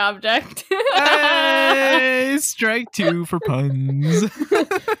frying object. Hey, strike 2 for puns.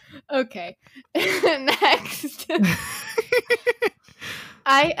 Okay. Next.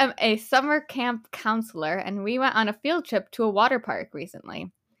 I am a summer camp counselor, and we went on a field trip to a water park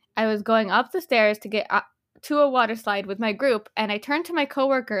recently. I was going up the stairs to get to a water slide with my group, and I turned to my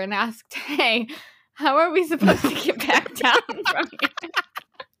coworker and asked, "Hey, how are we supposed to get back down from here?"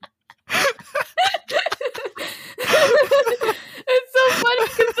 It's so funny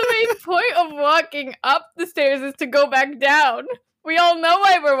because the main point of walking up the stairs is to go back down. We all know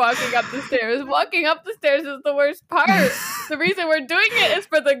why we're walking up the stairs. Walking up the stairs is the worst part. The reason we're doing it is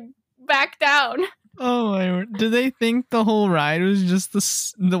for the back down. Oh my word. Do they think the whole ride was just the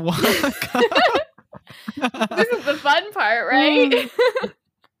walk up? This is the fun part, right?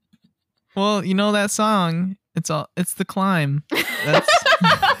 Well, you know that song. It's the climb. That's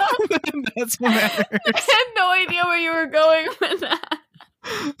that's what matters. I had no idea where you were going with that.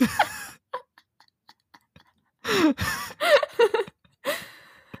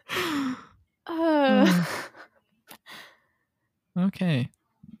 Okay.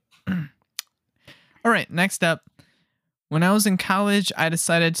 All right, next up. When I was in college, I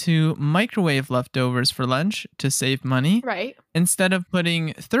decided to microwave leftovers for lunch to save money. Right. Instead of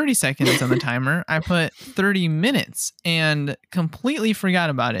putting 30 seconds on the timer, I put 30 minutes and completely forgot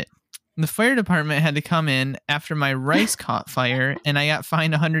about it. The fire department had to come in after my rice caught fire, and I got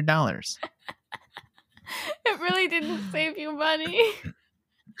fined $100. It really didn't save you money.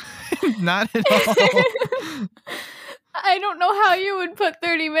 Not at all. I don't know how you would put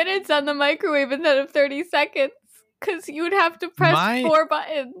 30 minutes on the microwave instead of 30 seconds. Because you would have to press 4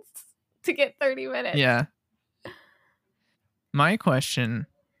 buttons to get 30 minutes. Yeah. My question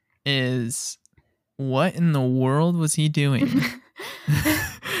is, what in the world was he doing?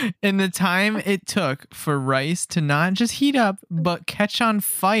 In the time it took for rice to not just heat up, but catch on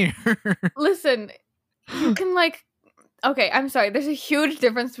fire. Listen, you can okay, I'm sorry. There's a huge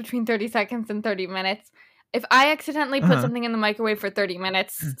difference between 30 seconds and 30 minutes. If I accidentally put something in the microwave for 30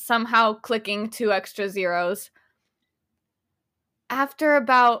 minutes, somehow clicking 2 extra zeros, after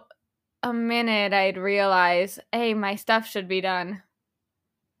about a minute, I'd realize, hey, my stuff should be done.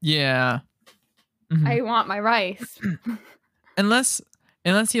 Yeah. Mm-hmm. I want my rice. Unless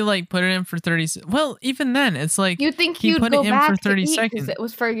you put it in for 30. Well, even then, it's like you think he you'd put go it in back for 30 to eat seconds. It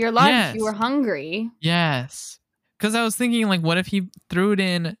was for your lunch. Yes. You were hungry. Yes. Because I was thinking, what if he threw it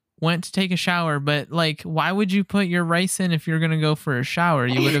in, went to take a shower, but why would you put your rice in if you're gonna go for a shower?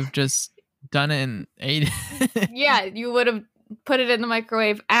 You would have just done it and ate it. Yeah, you would have put it in the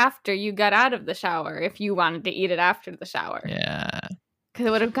microwave after you got out of the shower if you wanted to eat it after the shower. Yeah. Because it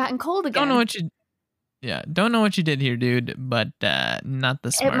would have gotten cold again. Don't know what you did here, dude, but not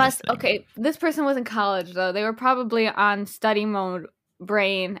the smartest thing. Okay, this person was in college, though. They were probably on study mode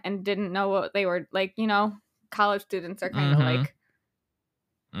brain and didn't know what they were, college students are kind of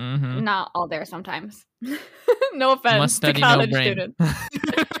not all there sometimes. No offense Must study, to college no brain. students.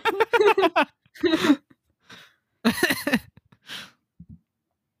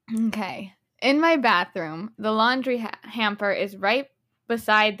 Okay. In my bathroom, the laundry hamper is right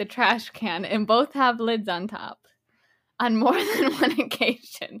beside the trash can and both have lids on top. On more than one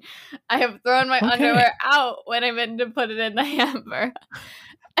occasion, I have thrown my Okay. underwear out when I meant to put it in the hamper.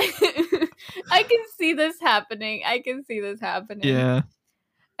 I can see this happening. Yeah.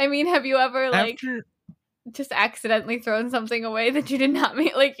 I mean, have you ever After. just accidentally thrown something away that you did not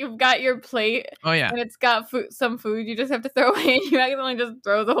mean? Like you've got your plate Oh yeah. and it's got some food you just have to throw away, and you accidentally just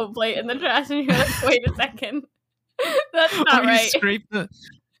throw the whole plate in the trash, and you're like, wait a second, that's not Or right.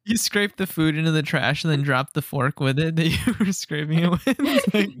 you scrape the food into the trash and then drop the fork with it that you were scraping it with.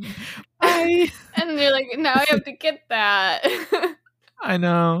 It's like, bye. And you're like, now I have to get that. I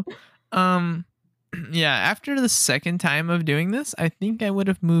know. Yeah, after the second time of doing this, I think I would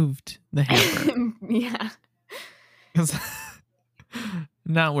have moved the hamper. Yeah. Because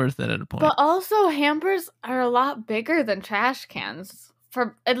not worth it at a point. But also, hampers are a lot bigger than trash cans,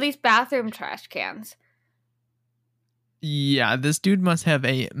 for at least bathroom trash cans. Yeah, this dude must have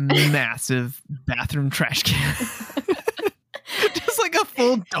a massive bathroom trash can. Just like a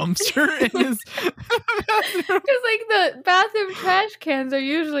full dumpster in his bathroom. Because, like, the bathroom trash cans are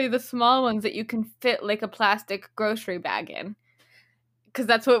usually the small ones that you can fit, like, a plastic grocery bag in. Because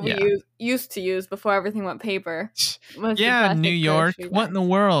that's what we used to use before everything went paper. Yeah, New York. What in the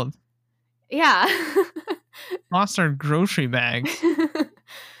world? Yeah. Lost our grocery bags.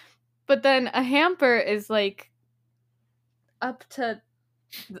 But then a hamper is, like, up to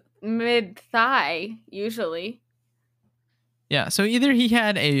mid-thigh, usually. Yeah, so either he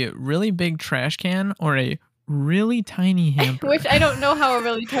had a really big trash can or a really tiny hamper. Which I don't know how a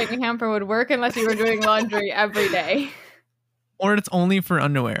really tiny hamper would work unless you were doing laundry every day. Or it's only for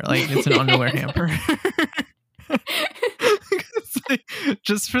underwear. Like, it's an underwear hamper. It's like,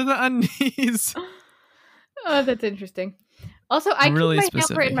 just for the undies. Oh, that's interesting. Also, I Really keep my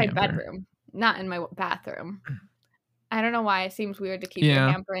hamper in my hamper. bedroom, not in my bathroom. I don't know why it seems weird to keep your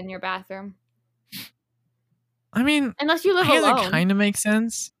hamper in your bathroom. I mean, unless you live alone. It kind of makes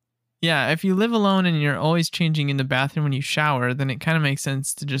sense. Yeah, if you live alone and you're always changing in the bathroom when you shower, then it kind of makes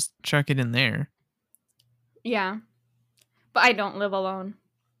sense to just chuck it in there. Yeah. But I don't live alone.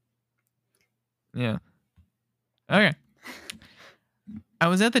 Yeah. Okay. I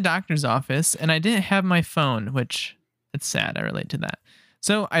was at the doctor's office and I didn't have my phone, which it's sad. I relate to that.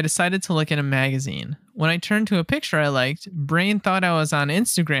 So I decided to look at a magazine. When I turned to a picture I liked, Brain thought I was on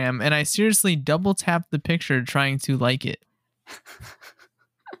Instagram and I seriously double tapped the picture trying to like it.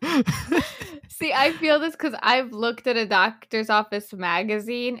 See, I feel this because I've looked at a doctor's office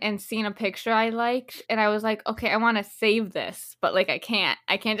magazine and seen a picture I liked, and I was like, okay, I want to save this, but like I can't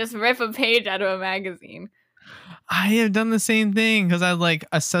just rip a page out of a magazine. I have done the same thing because I was like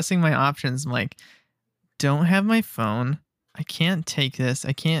assessing my options. I'm like, don't have my phone. I can't take this.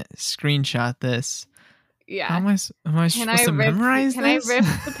 I can't screenshot this. Yeah. How am I supposed to memorize this? Can I rip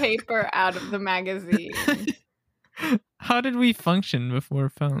the paper out of the magazine? How did we function before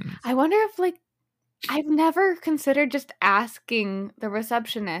phones? I wonder if, like, I've never considered just asking the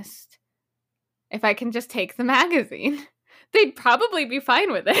receptionist if I can just take the magazine. They'd probably be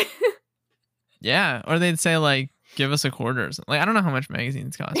fine with it. Yeah, or they'd say, like, give us a quarter or something. Like, I don't know how much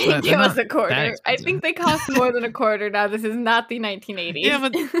magazines cost. But give us a quarter. I think they cost more than a quarter now. This is not the 1980s. Yeah,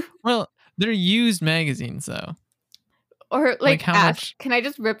 but, well, they're used magazines, though. Or, like how much? Can I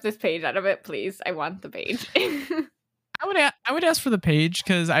just rip this page out of it, please? I want the page. I would ask for the page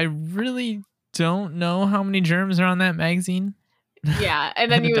because I really don't know how many germs are on that magazine. Yeah,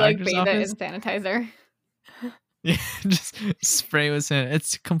 and then you like bathe it in sanitizer. Yeah, just spray with sanitizer.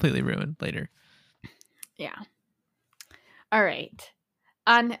 It's completely ruined later. Yeah. All right.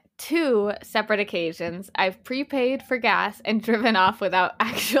 On 2 separate occasions, I've prepaid for gas and driven off without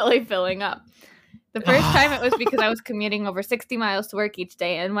actually filling up. The first time it was because I was commuting over 60 miles to work each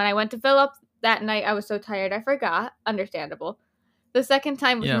day, and when I went to fill up that night, I was so tired I forgot. Understandable. The second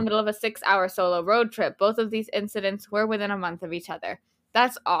time was in the middle of a 6-hour solo road trip. Both of these incidents were within a month of each other.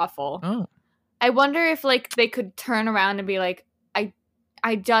 That's awful. Oh. I wonder if, like, they could turn around and be like,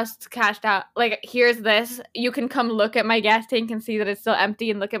 I just cashed out. Like, here's this. You can come look at my gas tank and see that it's still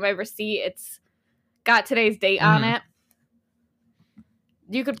empty and look at my receipt. It's got today's date on it.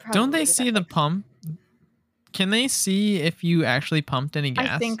 You could probably Don't they see the pump? Can they see if you actually pumped any gas?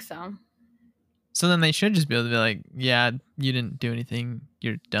 I think so. So then they should just be able to be like, yeah, you didn't do anything.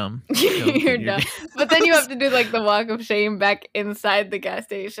 You're dumb. You're dumb. But then you have to do like the walk of shame back inside the gas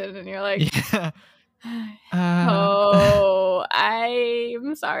station, and you're like, yeah. Oh,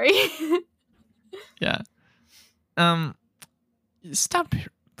 I'm sorry. Yeah. Stop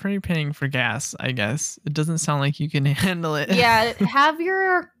prepaying for gas, I guess. It doesn't sound like you can handle it. Yeah, have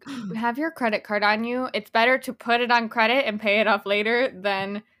your credit card on you. It's better to put it on credit and pay it off later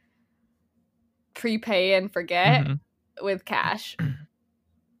than prepay and forget. with cash.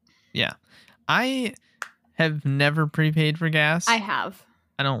 Yeah. I have never prepaid for gas. I have.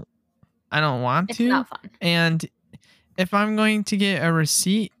 I don't want It's to. not fun. And if I'm going to get a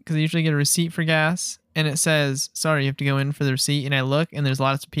receipt, because I usually get a receipt for gas, and it says, sorry, you have to go in for the receipt, and I look and there's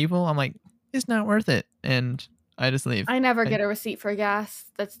lots of people, I'm like, it's not worth it. And I just leave. I never get a receipt for gas.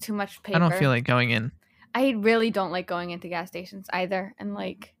 That's too much paper. I don't feel like going in. I really don't like going into gas stations either. And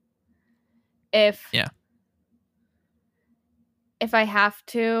like, if I have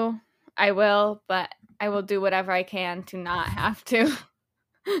to, I will, but I will do whatever I can to not have to.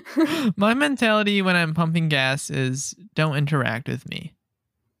 My mentality when I'm pumping gas is don't interact with me.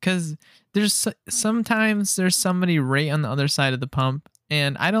 Because sometimes there's somebody right on the other side of the pump,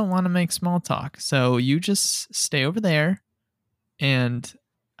 and I don't want to make small talk. So you just stay over there, and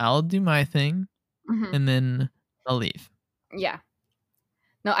I'll do my thing, and then I'll leave. Yeah.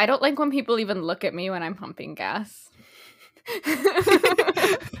 No, I don't like when people even look at me when I'm pumping gas.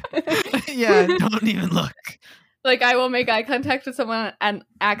 Yeah, don't even look. Like, I will make eye contact with someone on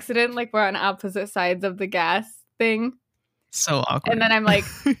accident, like we're on opposite sides of the gas thing. So awkward. And then I'm like,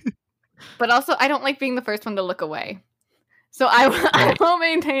 but also I don't like being the first one to look away. So I will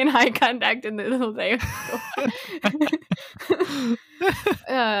maintain eye contact in the little day.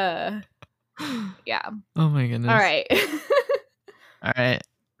 Yeah. Oh my goodness. All right. All right.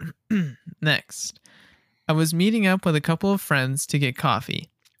 Next. I was meeting up with a couple of friends to get coffee.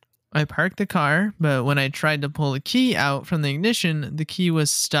 I parked the car, but when I tried to pull the key out from the ignition, the key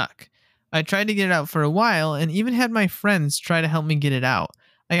was stuck. I tried to get it out for a while and even had my friends try to help me get it out.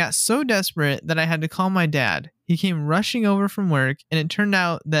 I got so desperate that I had to call my dad. He came rushing over from work, and it turned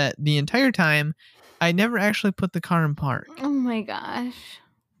out that the entire time, I never actually put the car in park. Oh my gosh.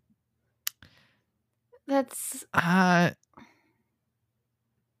 That's...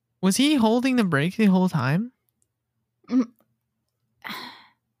 Was he holding the brake the whole time? It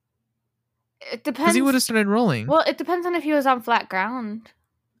depends. Because he would have started rolling. Well, it depends on if he was on flat ground.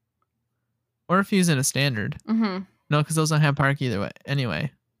 Or if he was in a standard. Mm-hmm. No, because those don't have park either way.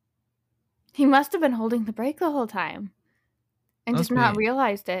 Anyway. He must have been holding the brake the whole time. And just not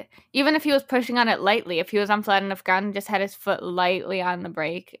realized it. Even if he was pushing on it lightly. If he was on flat enough ground and just had his foot lightly on the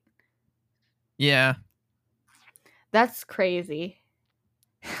brake. Yeah. That's crazy.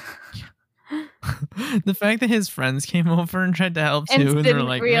 The fact that his friends came over and tried to help too, and they're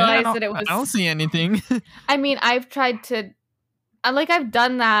like, realize that it was... I don't see anything. I mean, I've tried to, I've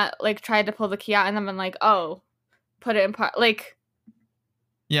done that, like tried to pull the key out and then been like, oh, put it in park, like.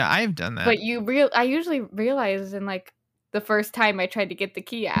 Yeah, I've done that. But I usually realize in like the first time I tried to get the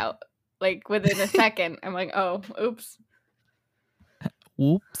key out, like within a second, I'm like, oh, oops.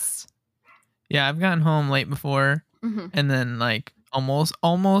 Whoops. Yeah, I've gotten home late before, and then like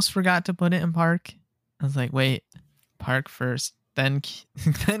almost forgot to put it in park. I was like, wait, park first, then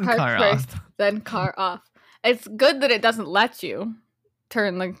park car first, off. Then car off. It's good that it doesn't let you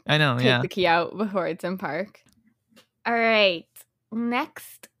turn the take the key out before it's in park. All right.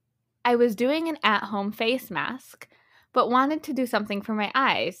 Next, I was doing an at-home face mask, but wanted to do something for my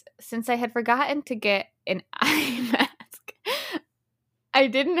eyes since I had forgotten to get an eye mask. I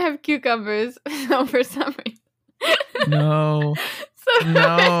didn't have cucumbers, so for some reason. No.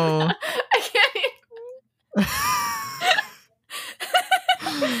 No. I can't even.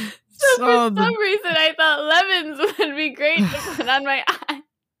 So for some reason, I thought lemons would be great to put on my eyes.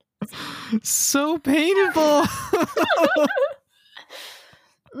 So painful.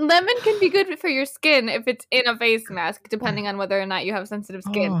 Lemon can be good for your skin if it's in a face mask, depending on whether or not you have sensitive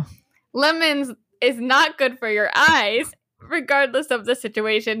skin. Oh. Lemons is not good for your eyes, regardless of the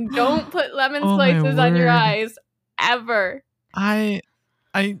situation. Don't put lemon slices on your eyes, ever.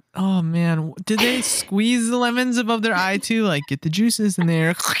 Oh man, did they squeeze the lemons above their eye too? Like, get the juices in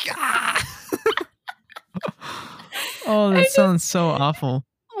there. Oh, that sounds so awful.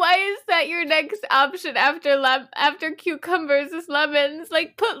 Why is that your next option after cucumbers is lemons?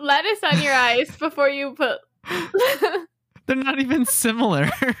 Like, put lettuce on your eyes before you put... They're not even similar.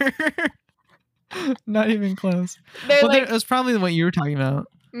 Not even close. It was probably what you were talking about.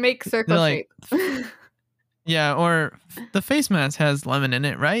 Make circle shapes. Yeah, or the face mask has lemon in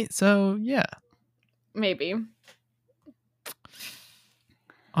it, right? So, yeah. Maybe.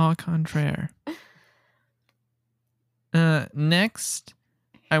 Au contraire. Next,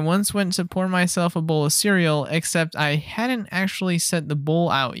 I once went to pour myself a bowl of cereal, except I hadn't actually set the bowl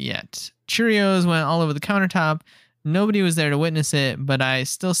out yet. Cheerios went all over the countertop. Nobody was there to witness it, but I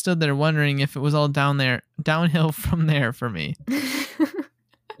still stood there wondering if it was all downhill from there for me.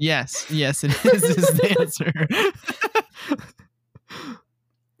 Yes, it is the answer.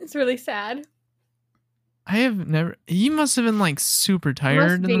 It's really sad. I have never. He must have been like super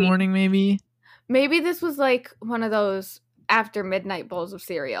tired in the be. morning, maybe. Maybe this was like one of those after midnight bowls of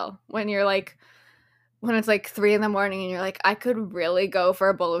cereal when you're like, when it's like 3 a.m. and you're like, I could really go for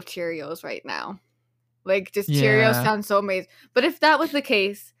a bowl of Cheerios right now. Like, just Cheerios Yeah. sound so amazing. But if that was the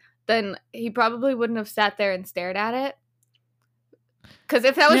case, then he probably wouldn't have sat there and stared at it. Because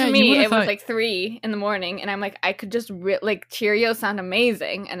if that was Yeah, you me, would've it was thought- like 3 a.m. and I'm like, I could just like Cheerios sound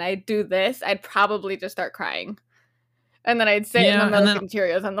amazing, and I do this, I'd probably just start crying, and then I'd sit in Yeah, the and milk and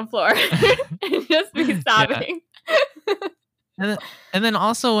Cheerios on the floor and just be sobbing. And then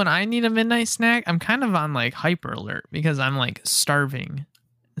also when I need a midnight snack, I'm kind of on like hyper alert because I'm like starving.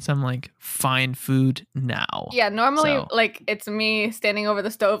 So I'm like, find food now. Yeah, normally So- like it's me standing over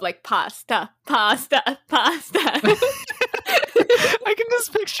the stove like pasta. I can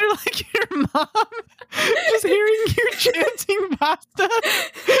just picture like your mom just hearing you chanting pasta.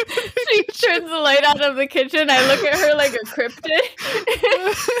 She turns the light out of the kitchen. I look at her like a cryptid,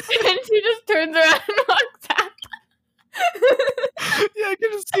 and she just turns around and walks out. Yeah, I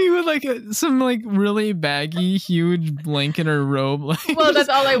can just see you with like some like really baggy, huge blanket or robe. Like, Well, that's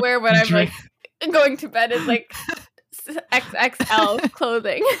all I wear when I'm drink- like going to bed is like XXL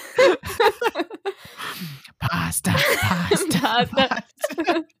clothing. Pasta. Pasta.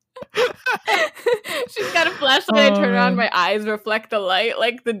 She's got a flashlight. I turn around, my eyes reflect the light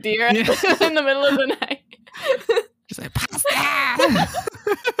like the deer in the middle of the night. She's like, pasta!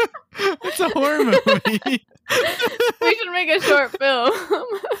 It's a horror movie. We should make a short film.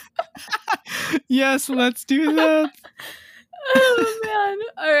 Yes, let's do that. Oh, man.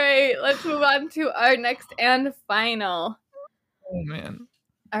 All right, let's move on to our next and final. Oh, man.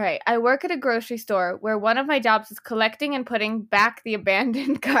 All right, I work at a grocery store where one of my jobs is collecting and putting back the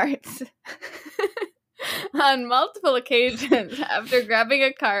abandoned carts. On multiple occasions, after grabbing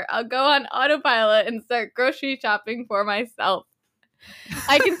a cart, I'll go on autopilot and start grocery shopping for myself.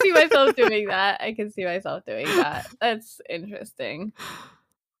 I can see myself doing that. That's interesting.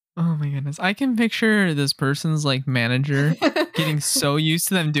 Oh my goodness. I can picture this person's like manager getting so used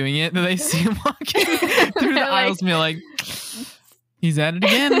to them doing it that they see him walking through the aisles and be like, he's at it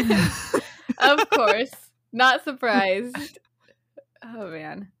again. Of course. Not surprised. Oh,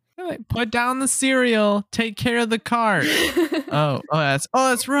 man. Like, put down the cereal. Take care of the cart.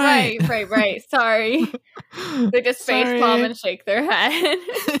 That's right. Right. Sorry. They just face palm and shake their head.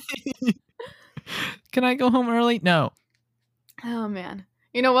 Can I go home early? No. Oh, man.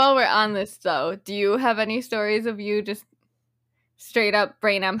 You know, while we're on this, though, do you have any stories of you just straight up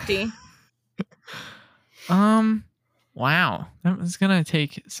brain empty? Wow. That was going to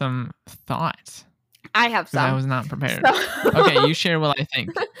take some thought. I have some. I was not prepared. So- Okay, you share what I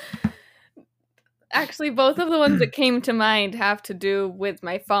think. Actually, both of the ones that came to mind have to do with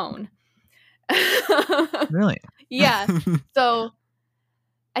my phone. Really? Yeah. So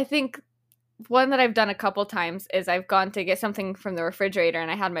I think one that I've done a couple times is I've gone to get something from the refrigerator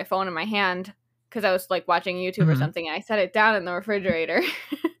and I had my phone in my hand because I was like watching YouTube or something, and I set it down in the refrigerator.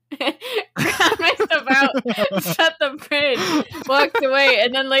 Grabbed my stuff out, shut the fridge, walked away,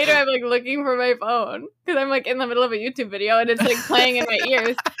 and then later I'm like looking for my phone because I'm like in the middle of a YouTube video and it's like playing in my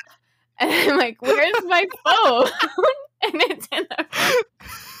ears, and I'm like, "Where's my phone?" And it's in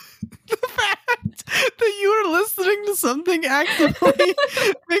The fact that you were listening to something actively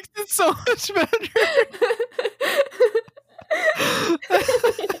makes it so much better.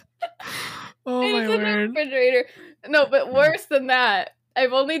 Oh my it's in the word. refrigerator. No, but worse than that,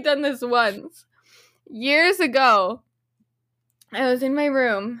 I've only done this once. Years ago, I was in my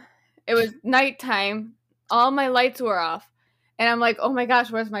room. It was nighttime. All my lights were off. And I'm like, oh my gosh,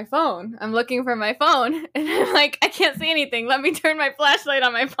 where's my phone? I'm looking for my phone. And I'm like, I can't see anything. Let me turn my flashlight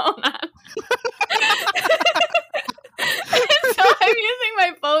on my phone on. And so I'm using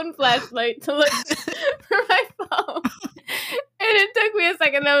my phone flashlight to look for my phone. And it took me a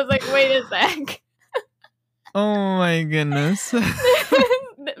second. I was like, wait a sec. Oh my goodness.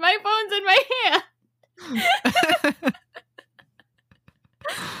 My phone's in my hand.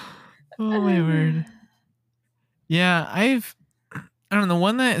 Oh my word. Yeah, I don't know, the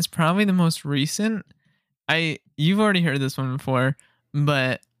one that is probably the most recent. You've already heard this one before,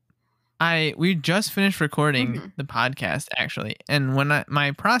 but we just finished recording the podcast actually. And when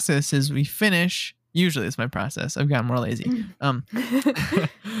my process is we finish, usually it's my process. I've gotten more lazy.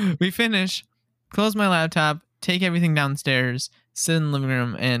 We finish, close my laptop, take everything downstairs, sit in the living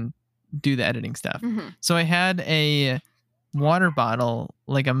room and do the editing stuff. So I had a water bottle,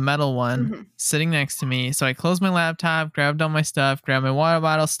 like a metal one, sitting next to me. So I closed my laptop, grabbed all my stuff, grabbed my water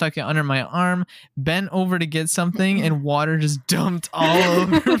bottle, stuck it under my arm, bent over to get something, and water just dumped all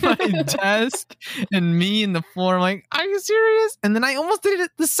over my desk and me in the floor. I'm like, are you serious? And then I almost did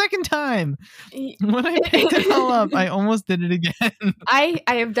it the second time. When I picked it all up, I almost did it again. I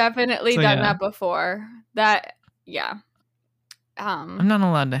have definitely done that before. That, yeah. I'm not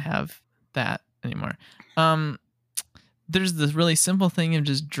allowed to have that anymore. There's this really simple thing of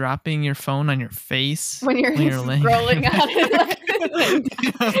just dropping your phone on your face when you're scrolling on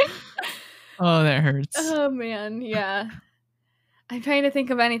it. Oh, that hurts. Oh man, yeah. I'm trying to think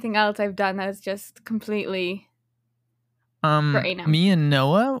of anything else I've done that is just completely me and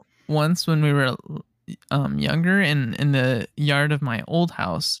Noah once when we were younger in the yard of my old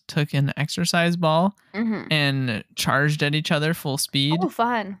house took an exercise ball and charged at each other full speed. Oh,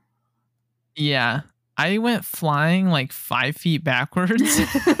 fun. Yeah. I went flying like 5 feet backwards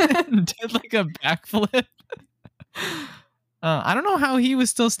and did like a backflip. I don't know how he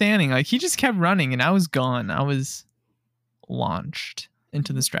was still standing. Like he just kept running and I was gone. I was launched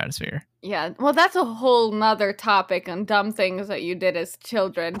into the stratosphere. Yeah. Well, that's a whole nother topic on dumb things that you did as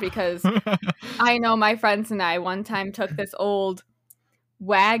children, because I know my friends and I one time took this old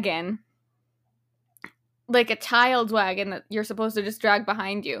wagon, like a child's wagon that you're supposed to just drag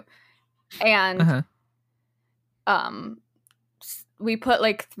behind you. And we put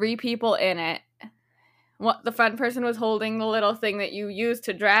like 3 people in it. The front person was holding the little thing that you use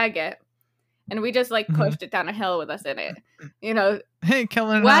to drag it, and we just like pushed it down a hill with us in it. You know, hey,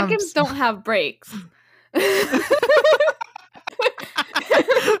 Kellen, wagons don't have brakes. We're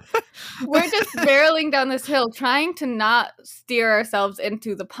just barreling down this hill, trying to not steer ourselves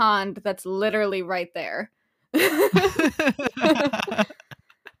into the pond that's literally right there.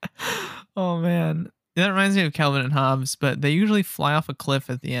 Oh man, that reminds me of Calvin and Hobbes, but they usually fly off a cliff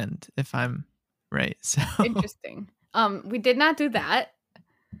at the end, if I'm right. So interesting. We did not do that.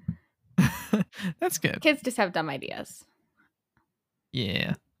 That's good. Kids just have dumb ideas.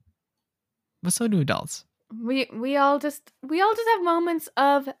 Yeah, but so do adults. We all just have moments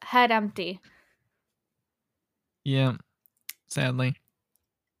of head empty. Yeah, sadly.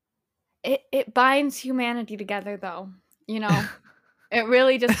 It binds humanity together, though. You know. It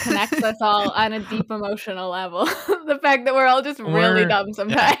really just connects us all on a deep emotional level. The fact that we're all just really dumb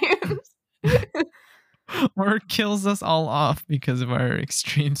sometimes. Yeah. Or kills us all off because of our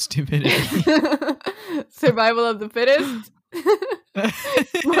extreme stupidity. Survival of the fittest?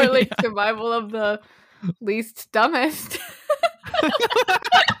 More like survival of the least dumbest.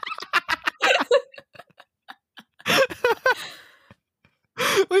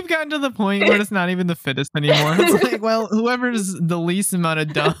 We've gotten to the point where it's not even the fittest anymore. It's like, well, whoever's the least amount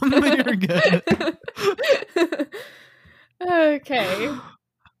of dumb, you're good. Okay.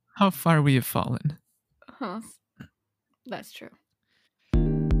 How far we have fallen. Huh. That's true.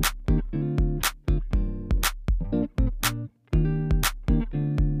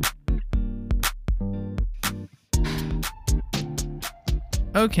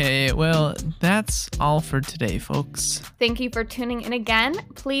 Okay, well, that's all for today, folks. Thank you for tuning in again.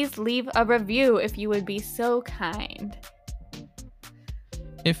 Please leave a review if you would be so kind.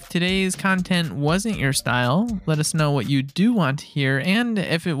 If today's content wasn't your style, let us know what you do want to hear. And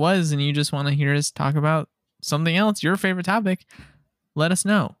if it was and you just want to hear us talk about something else, your favorite topic, let us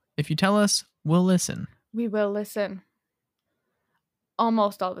know. If you tell us, we'll listen. We will listen.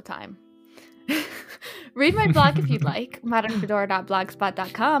 Almost all the time. Read my blog if you'd like,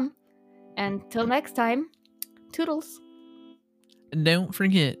 modernfedora.blogspot.com. And till next time, toodles. Don't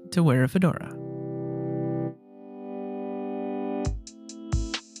forget to wear a fedora.